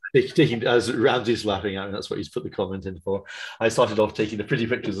often taking, as Ramsey's laughing at me, that's what he's put the comment in for. I started off taking the pretty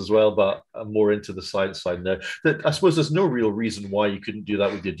pictures as well, but I'm more into the science side now. I suppose there's no real reason why you couldn't do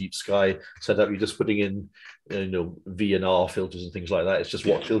that with your deep sky setup. You're just putting in, V and R filters and things like that. It's just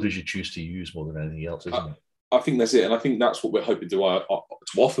what filters you choose to use more than anything else, isn't it? I think that's it, and I think that's what we're hoping to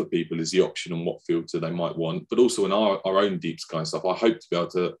offer people, is the option on what filter they might want, but also in our own deep sky stuff, I hope to be able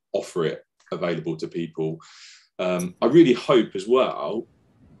to offer it available to people. I really hope as well,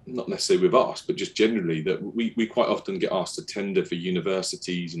 not necessarily with us, but just generally, that we quite often get asked to tender for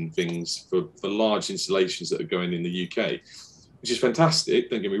universities and things for large installations that are going in the UK, which is fantastic.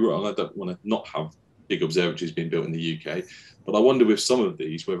 Don't get me wrong, I don't want to not have big observatories being built in the UK, but I wonder with some of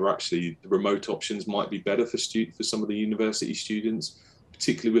these whether actually the remote options might be better for some of the university students,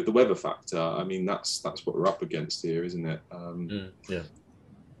 particularly with the weather factor. I mean, that's what we're up against here, isn't it? Yeah.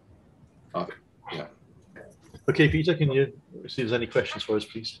 Yeah. Okay, Peter, can you see if there's any questions for us,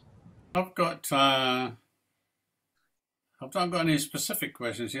 please? I've not got any specific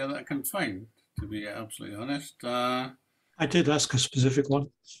questions here that I can find, to be absolutely honest. I did ask a specific one.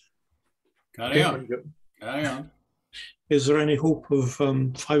 Carry on. Is there any hope of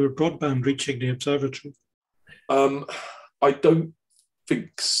fibre broadband reaching the observatory? I don't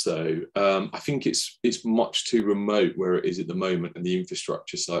think so. I think it's much too remote where it is at the moment, and the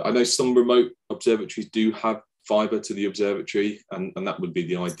infrastructure side. I know some remote observatories do have fibre to the observatory, and that would be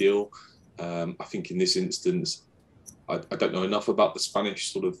the ideal. I think in this instance, I don't know enough about the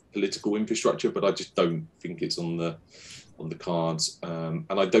Spanish sort of political infrastructure, but I just don't think it's on the cards, and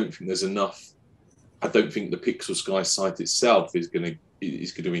I don't think there's enough. I don't think the Pixel Sky site itself is going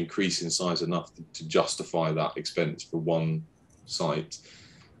to increase in size enough to justify that expense for one site.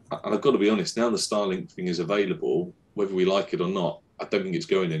 And I've got to be honest, now the Starlink thing is available, whether we like it or not, I don't think it's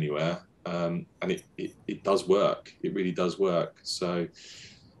going anywhere. And it does work. It really does work. So,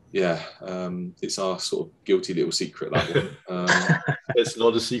 yeah, it's our sort of guilty little secret, that one. It's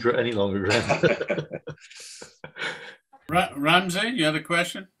not a secret any longer, Ramsey, you had a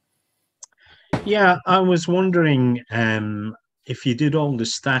question? Yeah, I was wondering if you did all the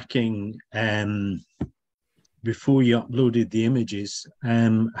stacking before you uploaded the images,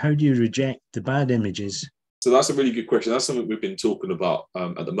 how do you reject the bad images? So that's a really good question. That's something we've been talking about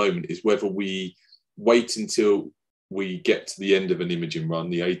at the moment, is whether we wait until we get to the end of an imaging run,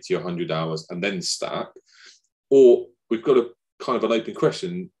 the 80 or 100 hours, and then stack, or we've got a kind of an open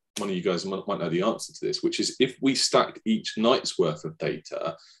question. One of you guys might know the answer to this, which is if we stacked each night's worth of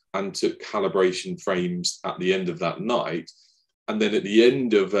data and took calibration frames at the end of that night, and then at the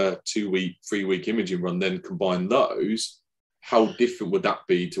end of a 2-week, 3-week imaging run, then combine those, how different would that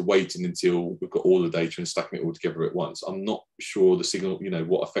be to waiting until we've got all the data and stacking it all together at once? I'm not sure the signal,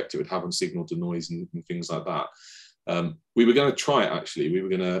 what effect it would have on signal to noise and things like that. We were going to try it, actually. We were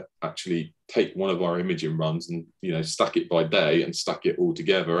going to actually take one of our imaging runs and, stack it by day and stack it all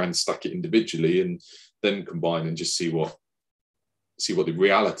together and stack it individually and then combine and just see what the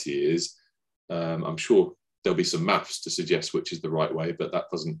reality is. I'm sure there'll be some maths to suggest which is the right way, but that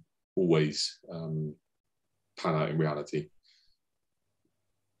doesn't always pan out in reality.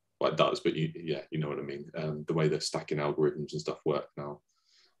 Well, it does, but you know what I mean. The way the stacking algorithms and stuff work now.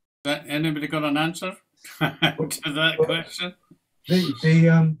 Anybody got an answer to that question?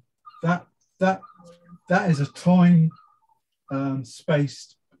 That is a time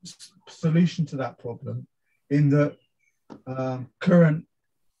spaced solution to that problem, in that current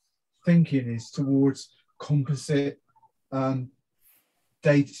thinking is towards composite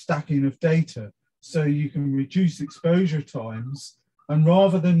data stacking of data, so you can reduce exposure times, and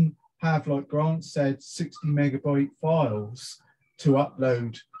rather than have, like Grant said, 60 megabyte files to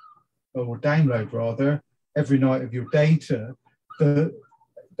upload or download rather every night of your data,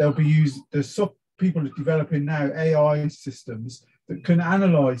 they'll be used. People are developing now AI systems that can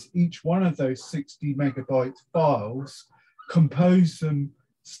analyze each one of those 60 megabyte files, compose them,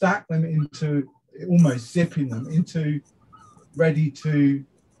 stack them into, almost zipping them into ready to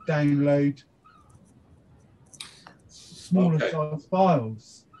download smaller size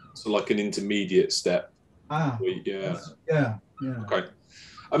files. So like an intermediate step. Yeah. Okay.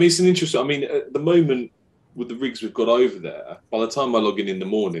 I mean, it's an interesting. I mean, at the moment, with the rigs we've got over there, by the time I log in the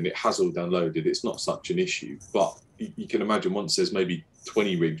morning, it has all downloaded. It's not such an issue. But you can imagine once there's maybe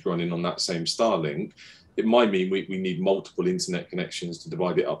 20 rigs running on that same Starlink, it might mean we need multiple internet connections to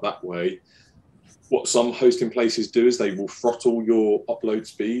divide it up that way. What some hosting places do is they will throttle your upload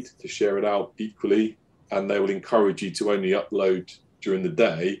speed to share it out equally, and they will encourage you to only upload during the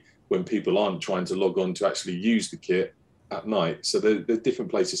day when people aren't trying to log on to actually use the kit at night. So the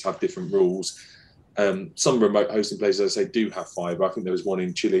different places have different rules. Some remote hosting places, as I say, do have fiber. I think there was one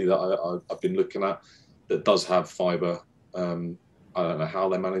in Chile that I've been looking at that does have fiber. I don't know how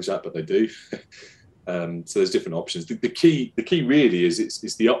they manage that, but they do. So there's different options. The key really is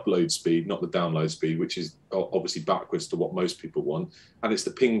it's the upload speed, not the download speed, which is obviously backwards to what most people want, and it's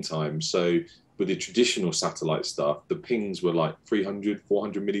the ping time. So with the traditional satellite stuff, the pings were like 300,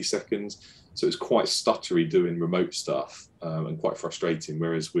 400 milliseconds. So it's quite stuttery doing remote stuff and quite frustrating.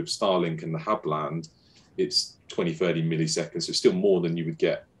 Whereas with Starlink and the Habland, it's 20, 30 milliseconds. So it's still more than you would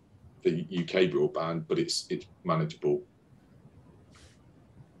get for UK broadband, but it's manageable.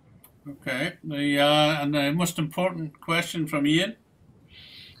 Okay. And the most important question from Ian.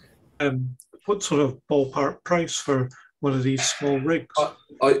 What sort of ballpark price for one of these small rigs?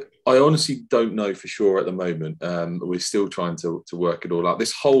 I honestly don't know for sure at the moment. We're still trying to work it all out.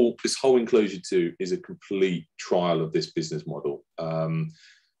 This whole Enclosure 2 is a complete trial of this business model.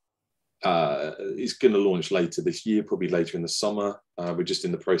 It's going to launch later this year, probably later in the summer. We're just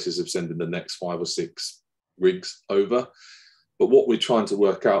in the process of sending the next 5 or 6 rigs over. But what we're trying to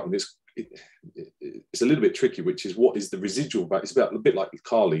work out, and it's a little bit tricky, which is what is the residual value? It's a bit like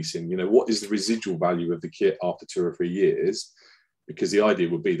car leasing. What is the residual value of the kit after 2 or 3 years? Because the idea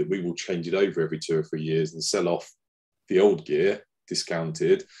would be that we will change it over every 2 or 3 years and sell off the old gear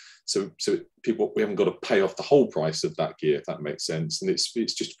discounted. So we haven't got to pay off the whole price of that gear, if that makes sense. And it's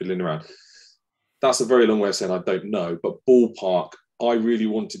just fiddling around. That's a very long way of saying I don't know, but ballpark, I really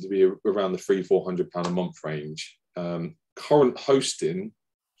wanted to be around the £300-400 a month range. Current hosting,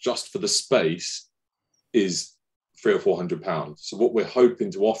 just for the space, is £300 or £400. So what we're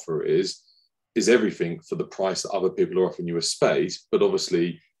hoping to offer is everything for the price that other people are offering you a space, but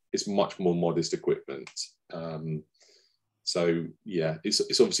obviously it's much more modest equipment. So yeah, it's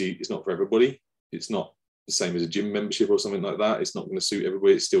obviously it's not for everybody. It's not the same as a gym membership or something like that. It's not going to suit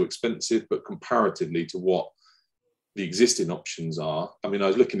everybody. It's still expensive, but comparatively to what the existing options are. I mean, I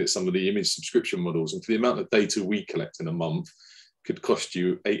was looking at some of the image subscription models, and for the amount of data we collect in a month, could cost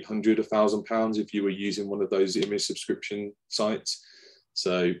you £800, £1,000 if you were using one of those image subscription sites.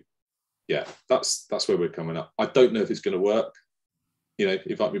 So yeah, that's where we're coming up. I don't know if it's going to work.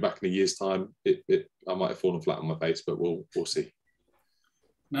 Invite me back in a year's time. I might have fallen flat on my face, but we'll see.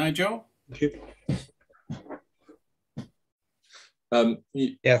 Nigel? Thank you.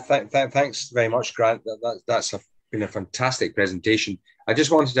 Thanks very much, Grant. That's been a fantastic presentation. I just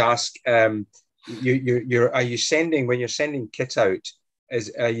wanted to ask, are you sending, when you're sending kit out,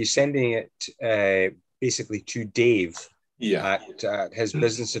 are you sending it basically to Dave? Yeah. At his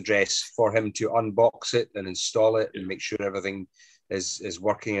business address for him to unbox it and install it and make sure everything is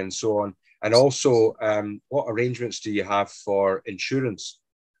working and so on? And also, what arrangements do you have for insurance?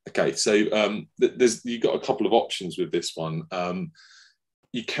 Okay, so you've got a couple of options with this one.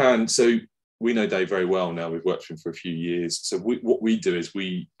 You can, so we know Dave very well now. We've worked with him for a few years. So what we do is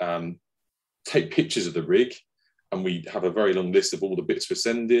we take pictures of the rig, and we have a very long list of all the bits we're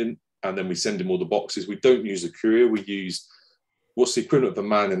sending, and then we send him all the boxes. We don't use a courier. We use what's the equivalent of a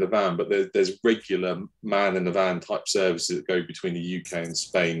man in the van, but there's regular man in the van type services that go between the UK and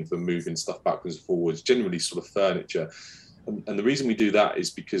Spain for moving stuff backwards and forwards, generally sort of furniture. And the reason we do that is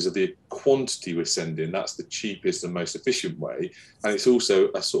because of the quantity we're sending. That's the cheapest and most efficient way. And it's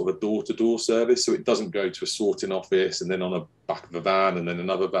also a sort of a door-to-door service. So it doesn't go to a sorting office and then on the back of a van and then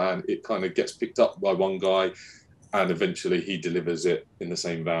another van. It kind of gets picked up by one guy and eventually he delivers it in the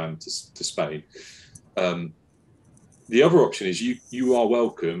same van to Spain. The other option is you are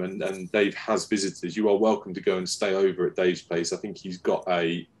welcome, and Dave has visitors. You are welcome to go and stay over at Dave's place. I think he's got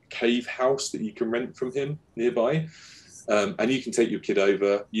a cave house that you can rent from him nearby. And you can take your kid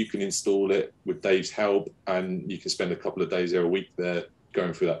over, you can install it with Dave's help, and you can spend a couple of days there, a week there,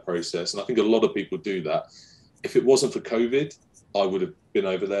 going through that process. And I think a lot of people do that. If it wasn't for COVID, I would have been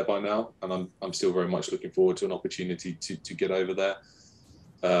over there by now, and I'm still very much looking forward to an opportunity to get over there.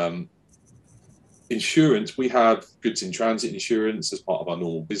 Insurance, we have goods in transit insurance as part of our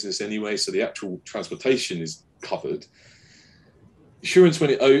normal business anyway, so the actual transportation is covered. Insurance, when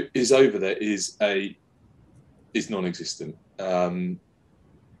it is over there, is non-existent.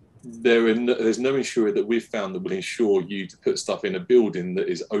 there's no insurer that we've found that will insure you to put stuff in a building that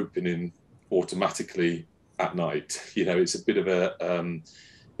is opening automatically at night. You know, it's a bit of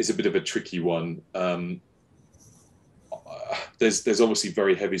a tricky one. There's obviously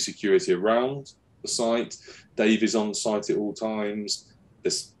very heavy security around the site. Dave is on site at all times.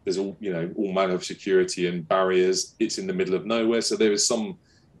 There's all, you know, all manner of security and barriers. It's in the middle of nowhere, so there is some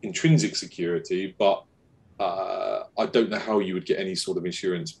intrinsic security, but I don't know how you would get any sort of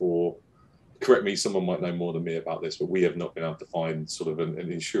insurance for. Correct me, someone might know more than me about this, but we have not been able to find sort of an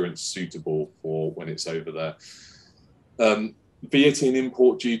insurance suitable for when it's over there. VAT and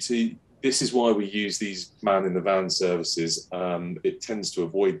import duty. This is why we use these man in the van services. It tends to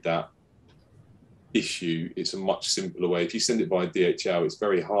avoid that issue. It's a much simpler way. If you send it by DHL, it's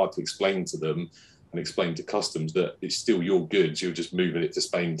very hard to explain to them and explain to customs that it's still your goods. You're just moving it to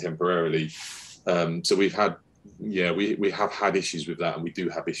Spain temporarily. So we've had, we have had issues with that, and we do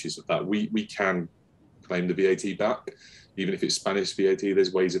have issues with that. We can claim the VAT back, even if it's Spanish VAT.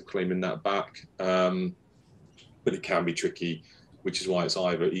 There's ways of claiming that back, but it can be tricky, which is why it's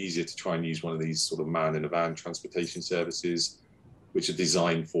either easier to try and use one of these sort of man in a van transportation services, which are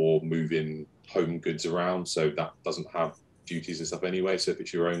designed for moving home goods around, so that doesn't have duties and stuff anyway. So if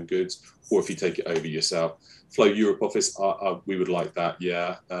it's your own goods, or if you take it over yourself. Flow Europe office, we would like that,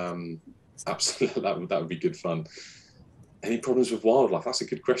 yeah. Absolutely, that would be good fun. Any problems with wildlife? That's a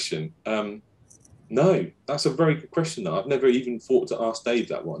good question. No, that's a very good question though. I've never even thought to ask Dave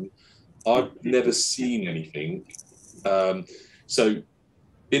that one. I've never seen anything. So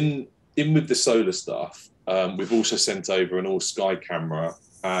in with the solar stuff, we've also sent over an all sky camera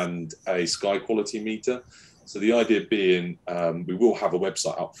and a sky quality meter. So the idea being, we will have a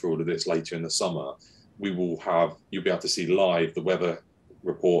website up for all of this later in the summer. You'll be able to see live the weather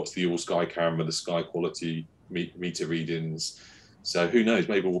reports, the all sky camera, the sky quality meter readings. So who knows,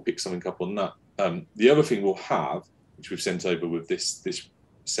 maybe we'll pick something up on that. The other thing we'll have, which we've sent over with this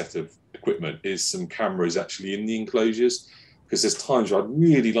set of equipment, is some cameras actually in the enclosures, because there's times where I'd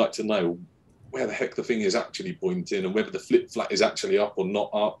really like to know where the heck the thing is actually pointing and whether the flip flat is actually up or not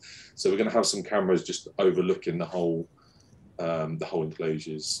up. So we're going to have some cameras just overlooking the whole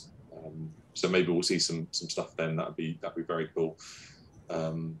enclosures. So maybe we'll see some stuff then. That'd be very cool.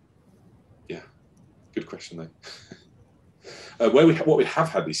 Yeah, good question though. What we have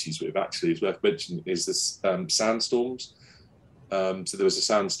had issues with, actually, is worth mentioning, is this sandstorms. So there was a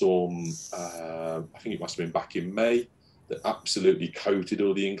sandstorm, I think it must have been back in May, that absolutely coated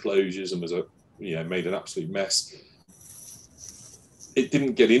all the enclosures and was made an absolute mess. It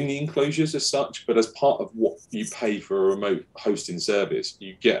didn't get in the enclosures as such, but as part of what you pay for a remote hosting service,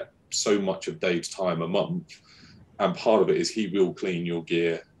 you get so much of Dave's time a month. And part of it is he will clean your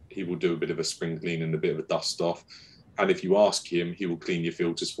gear. He will do a bit of a spring clean and a bit of a dust off. And if you ask him, he will clean your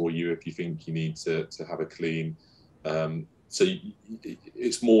filters for you if you think you need to have a clean. So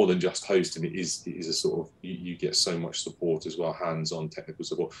it's more than just hosting. It is a sort of, you get so much support as well, hands-on technical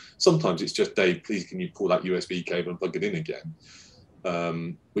support. Sometimes it's just, Dave, please can you pull that USB cable and plug it in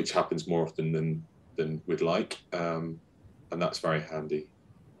again, which happens more often than we'd like. And that's very handy.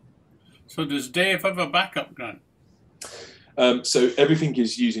 So does Dave have a backup, Grant? So everything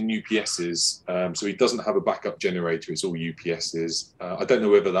is using UPSs. So he doesn't have a backup generator. It's all UPSs. I don't know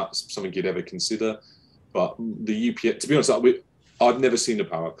whether that's something you'd ever consider, but the UPS, to be honest, I've never seen a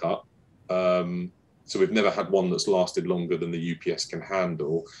power cut. So we've never had one that's lasted longer than the UPS can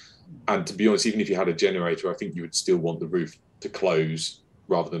handle. And to be honest, even if you had a generator, I think you would still want the roof to close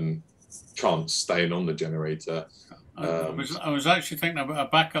rather than chance staying on the generator. I was actually thinking about a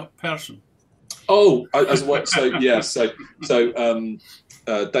backup person. Oh, as well. So yeah. So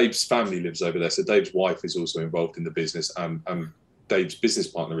Dave's family lives over there. So Dave's wife is also involved in the business, and Dave's business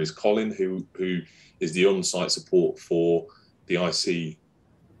partner is Colin, who is the on-site support for the IC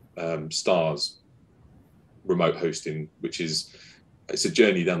Stars remote hosting, which is, it's a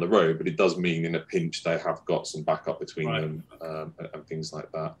journey down the road, but it does mean in a pinch they have got some backup between them and things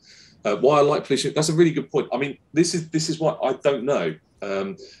like that. Why I like pollution? That's a really good point. I mean, this is what I don't know.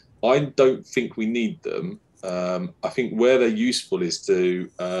 I don't think we need them. I think where they're useful is to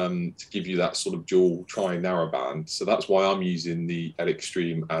give you that sort of dual tri-narrowband. So that's why I'm using the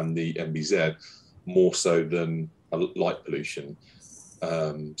L-Extreme and the MBZ more so than a light pollution.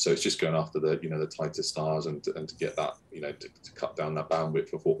 So it's just going after the tighter stars and to get that, to cut down that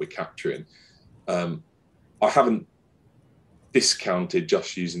bandwidth of what we're capturing. I haven't discounted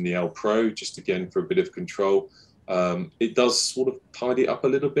just using the L Pro, just again for a bit of control. It does sort of tidy it up a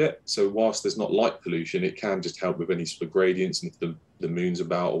little bit. So whilst there's not light pollution, it can just help with any sort of gradients and if the moon's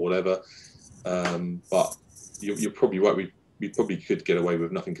about or whatever. But you're probably right. we probably could get away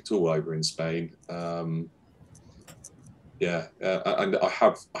with nothing at all over in Spain. And I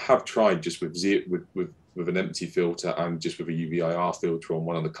have tried just with an empty filter and just with a UV-IR filter on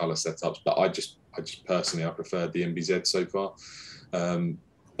one of the color setups, but I just personally, I preferred the MBZ so far.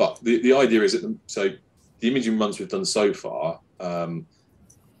 But the idea is that so the imaging runs we've done so far,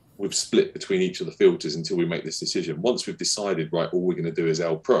 we've split between each of the filters until we make this decision. Once we've decided, right, all we're going to do is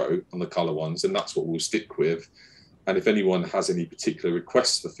L Pro on the color ones, and that's what we'll stick with. And if anyone has any particular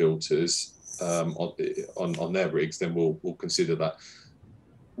requests for filters on their rigs, then we'll consider that.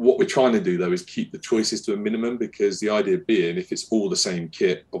 What we're trying to do, though, is keep the choices to a minimum, because the idea being, if it's all the same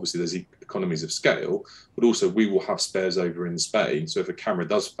kit, obviously there's economies of scale, but also we will have spares over in Spain. So if a camera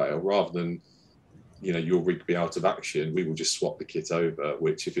does fail, rather than your rig be out of action, we will just swap the kit over,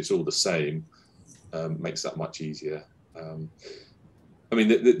 which, if it's all the same, makes that much easier. I mean,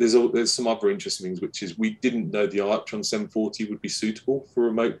 there's some other interesting things, which is we didn't know the Electron 740 would be suitable for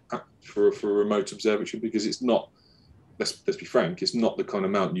a remote observatory, because it's not. Let's be frank, it's not the kind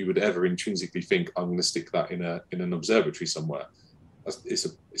of mount you would ever intrinsically think, I'm going to stick that in an observatory somewhere. It's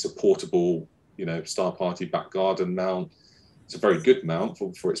a portable, Star Party back garden mount. It's a very good mount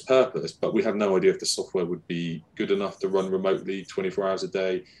for its purpose, but we had no idea if the software would be good enough to run remotely 24 hours a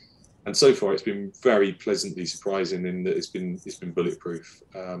day. And so far, it's been very pleasantly surprising in that it's been bulletproof.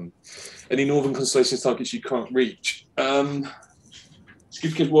 Any Northern Constellations targets you can't reach? Well,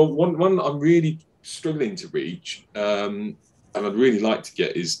 one I'm really struggling to reach, and I'd really like to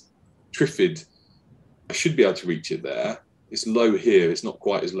get, is Trifid. I should be able to reach it there. It's low here, it's not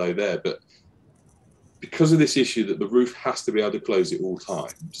quite as low there, but because of this issue that the roof has to be able to close at all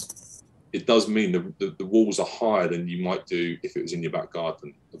times, it does mean the walls are higher than you might do if it was in your back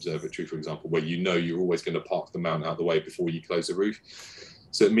garden observatory, for example, where you're always going to park the mount out of the way before you close the roof.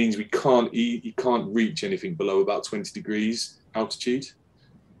 So it means you can't reach anything below about 20 degrees altitude.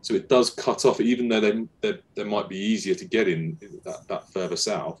 So it does cut off, even though they might be easier to get in that further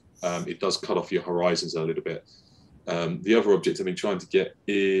south. It does cut off your horizons a little bit. The other object I've been trying to get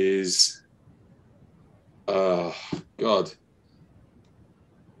is, God,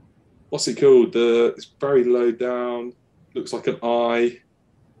 what's it called? It's very low down, looks like an eye.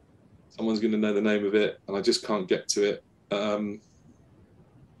 Someone's going to know the name of it, and I just can't get to it. No,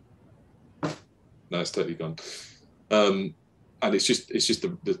 it's totally gone. And it's just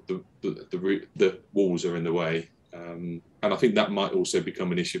the walls are in the way, and I think that might also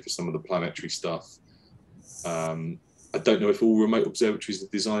become an issue for some of the planetary stuff. I don't know if all remote observatories are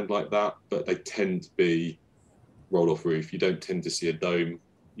designed like that, but they tend to be roll-off roof. You don't tend to see a dome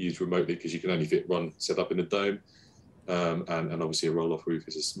used remotely, because you can only fit one set up in a dome, and obviously a roll-off roof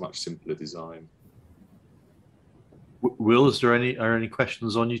is a much simpler design. Will, are any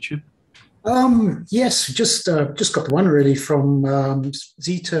questions on YouTube? Yes, just got the one really from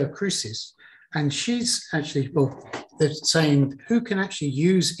Zeta Crucis, and she's actually, they're saying, who can actually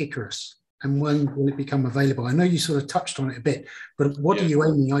use Ikarus and when will it become available? I know you sort of touched on it a bit, but what are you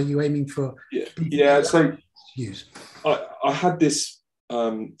aiming? Are you aiming for? So use? I had this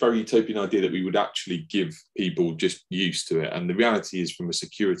very utopian idea that we would actually give people just used to it, and the reality is, from a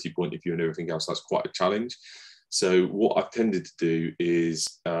security point of view and everything else, that's quite a challenge. So what I've tended to do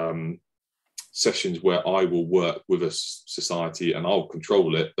is sessions where I will work with a society and I'll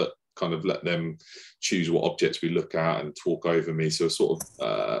control it, but kind of let them choose what objects we look at and talk over me. So sort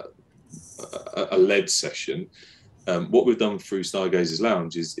of a led session. What we've done through Stargazers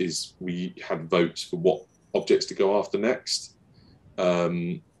Lounge is we had votes for what objects to go after next.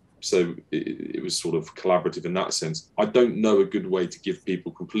 So it was sort of collaborative in that sense. I don't know a good way to give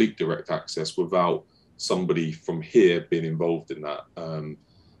people complete direct access without somebody from here being involved in that.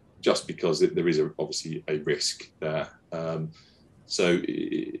 Just because there is obviously a risk there. I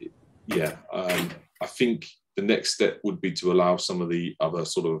think the next step would be to allow some of the other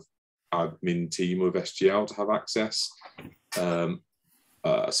sort of admin team of SGL to have access. Some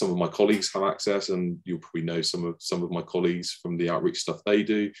of my colleagues have access, and you'll probably know some of my colleagues from the outreach stuff they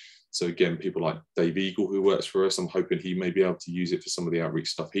do. So again, people like Dave Eagle, who works for us, I'm hoping he may be able to use it for some of the outreach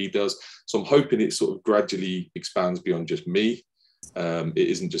stuff he does. So I'm hoping it sort of gradually expands beyond just me. It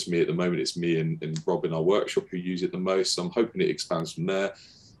isn't just me at the moment, it's me and Rob in our workshop who use it the most. So I'm hoping it expands from there.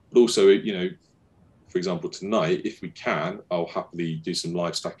 But also, for example, tonight, if we can, I'll happily do some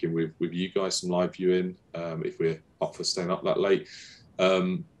live stacking with you guys, some live viewing, if we're up for staying up that late.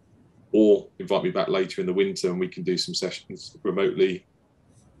 Or invite me back later in the winter and we can do some sessions remotely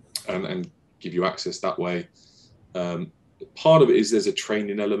and give you access that way. Part of it is there's a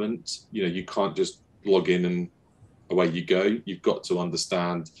training element. You can't just log in and away you go. You've got to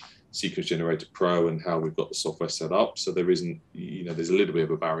understand Sequence Generator Pro and how we've got the software set up. So there isn't, you know, there's a little bit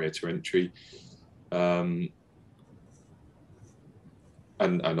of a barrier to entry. And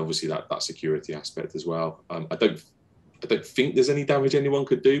obviously that security aspect as well. I don't think there's any damage anyone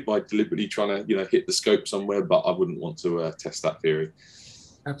could do by deliberately trying to, you know, hit the scope somewhere, but I wouldn't want to test that theory.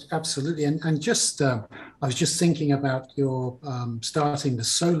 Absolutely. And just, I was just thinking about your starting the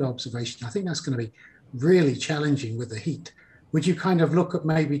solar observation. I think that's going to be really challenging with the heat. Would you kind of look at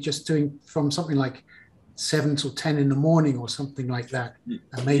maybe just doing from something like 7 till 10 in the morning or something like that,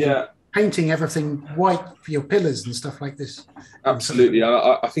 and maybe painting everything white for your pillars and stuff like this? Absolutely.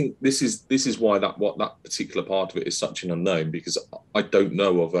 I think this is why that particular part of it is such an unknown, because I don't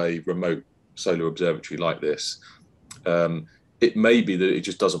know of a remote solar observatory like this. It may be that it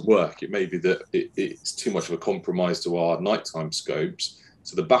just doesn't work. It may be that it's too much of a compromise to our nighttime scopes.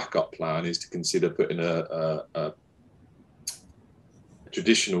 So the backup plan is to consider putting a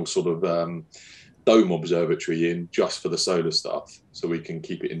traditional sort of dome observatory in just for the solar stuff, so we can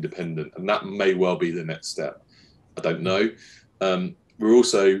keep it independent. And that may well be the next step. I don't know. We're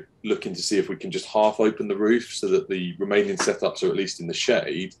also looking to see if we can just half open the roof so that the remaining setups are at least in the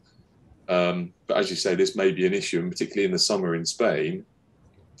shade. But as you say, this may be an issue, and particularly in the summer in Spain,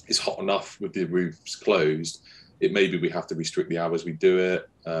 it's hot enough with the roofs closed. It may be we have to restrict the hours we do it.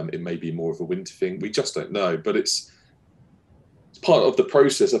 It may be more of a winter thing. We just don't know. But it's part of the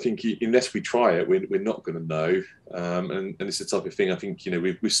process. I think unless we try it, we're not going to know. And it's the type of thing, I think, you know,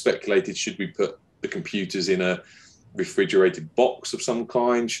 we've speculated, should we put the computers in a refrigerated box of some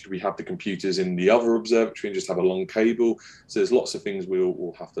kind? Should we have the computers in the other observatory and just have a long cable? So there's lots of things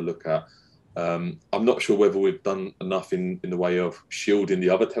we'll have to look at. I'm not sure whether we've done enough in the way of shielding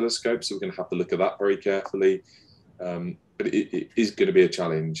the other telescopes, so we're going to have to look at that very carefully. But it is going to be a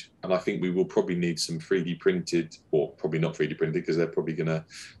challenge, and I think we will probably need some 3D printed, or probably not 3D printed because they're probably going to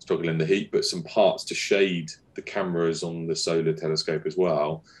struggle in the heat, but some parts to shade the cameras on the solar telescope as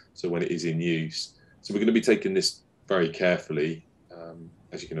well, so when it is in use. So we're going to be taking this very carefully,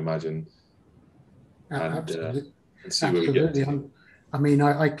 as you can imagine, and see where we get to. I mean,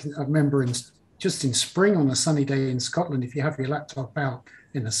 I remember just in spring on a sunny day in Scotland, if you have your laptop out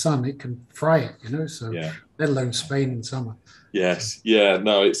in the sun, it can fry it, you know, so let alone Spain in summer. Yes, yeah,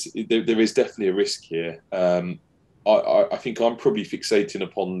 no, there is definitely a risk here. I think I'm probably fixating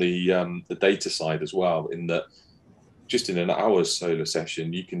upon the data side as well, in that just in an hour's solar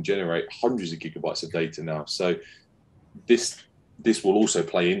session, you can generate hundreds of gigabytes of data now. So this will also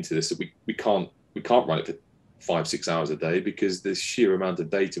play into this, that we can't run it for 5-6 hours a day, because the sheer amount of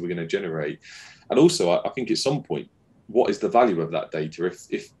data we're going to generate. And also, I think at some point, what is the value of that data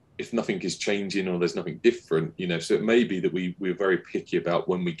if nothing is changing or there's nothing different, you know? So it may be that we're very picky about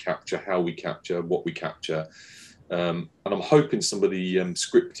when we capture, how we capture, what we capture. And I'm hoping some of the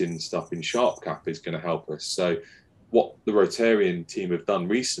scripting stuff in SharpCap is going to help us. So what the Rotarian team have done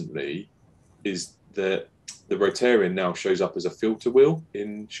recently is that the Rotarian now shows up as a filter wheel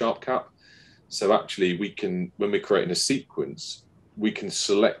in SharpCap. So actually we can, when we're creating a sequence, we can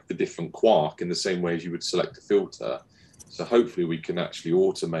select the different quark in the same way as you would select a filter. So hopefully we can actually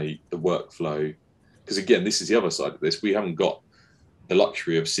automate the workflow. Because again, this is the other side of this. We haven't got the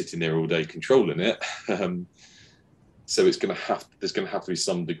luxury of sitting there all day controlling it. So there's going to have to be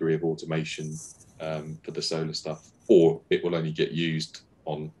some degree of automation for the solar stuff, or it will only get used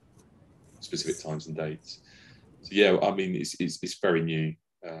on specific times and dates. So yeah, I mean, it's very new.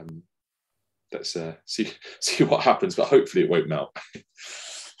 Let's see what happens, but hopefully it won't melt.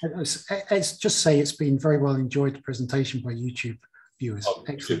 Let's just say it's been very well enjoyed, the presentation by YouTube viewers. Oh,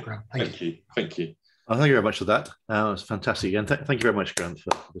 excellent, Grant. Thank you. Thank you. Well, thank you very much for that. It's fantastic. And thank you very much, Grant, for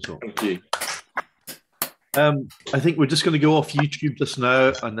the talk. Thank you. I think we're just going to go off YouTube just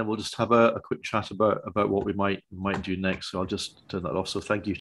now, and then we'll just have a quick chat about what we might do next. So I'll just turn that off. So thank you.